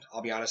person.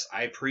 I'll be honest.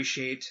 I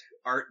appreciate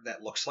art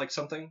that looks like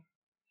something,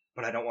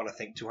 but I don't want to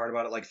think too hard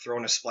about it. Like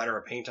throwing a splatter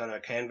of paint on a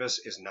canvas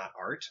is not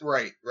art.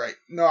 Right.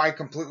 No, I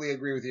completely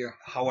agree with you.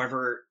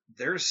 However,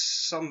 there's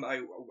some.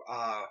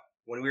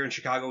 When we were in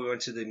Chicago, we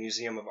went to the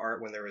Museum of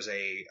Art when there was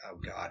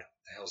what the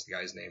hell's the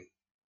guy's name?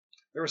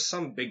 There was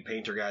some big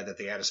painter guy that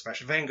they had a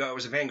special Van Gogh. It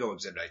was a Van Gogh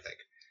exhibit, I think.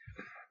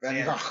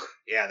 Van Gogh.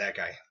 Yeah, that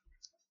guy.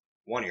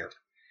 One ear.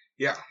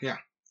 Yeah.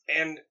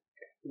 And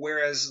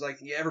whereas, like,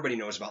 everybody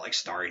knows about, like,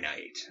 Starry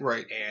Night.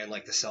 Right. And,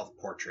 like, the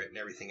self-portrait and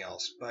everything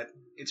else. But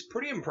it's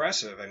pretty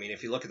impressive. I mean,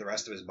 if you look at the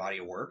rest of his body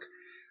of work,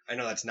 I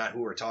know that's not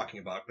who we're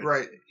talking about, but,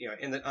 right. You know,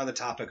 on the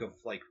topic of,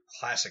 like,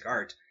 classic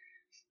art,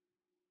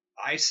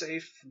 I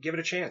say give it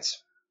a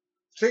chance.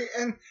 See,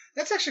 and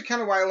that's actually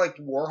kind of why I liked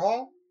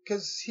Warhol,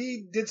 because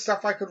he did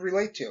stuff I could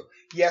relate to.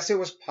 Yes, it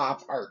was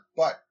pop art,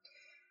 but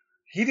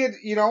he did,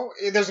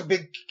 there's a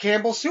big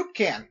Campbell soup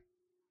can.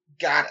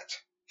 Got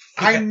it.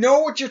 I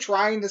know what you're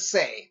trying to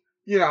say,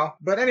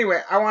 But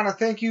anyway, I want to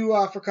thank you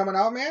for coming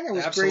out, man. It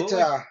was Absolutely. Great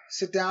to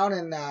sit down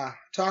and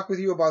talk with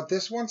you about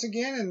this once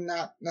again and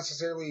not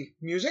necessarily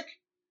music.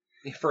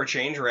 For a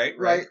change, right?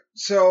 Right.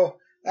 So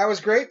that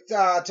was great.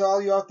 To all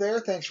you out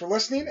there, thanks for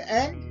listening,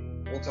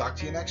 and we'll talk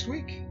to you next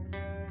week.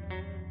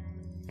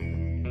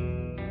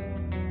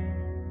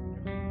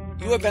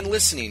 You have been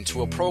listening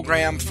to a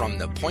program from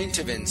the Point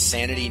of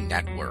Insanity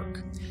Network.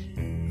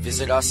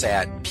 Visit us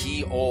at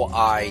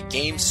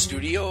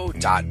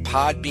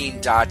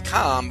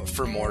poigamestudio.podbean.com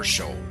for more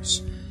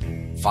shows.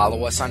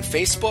 Follow us on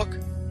Facebook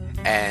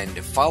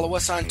and follow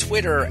us on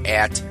Twitter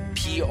at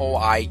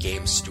POI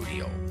Game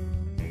Studio.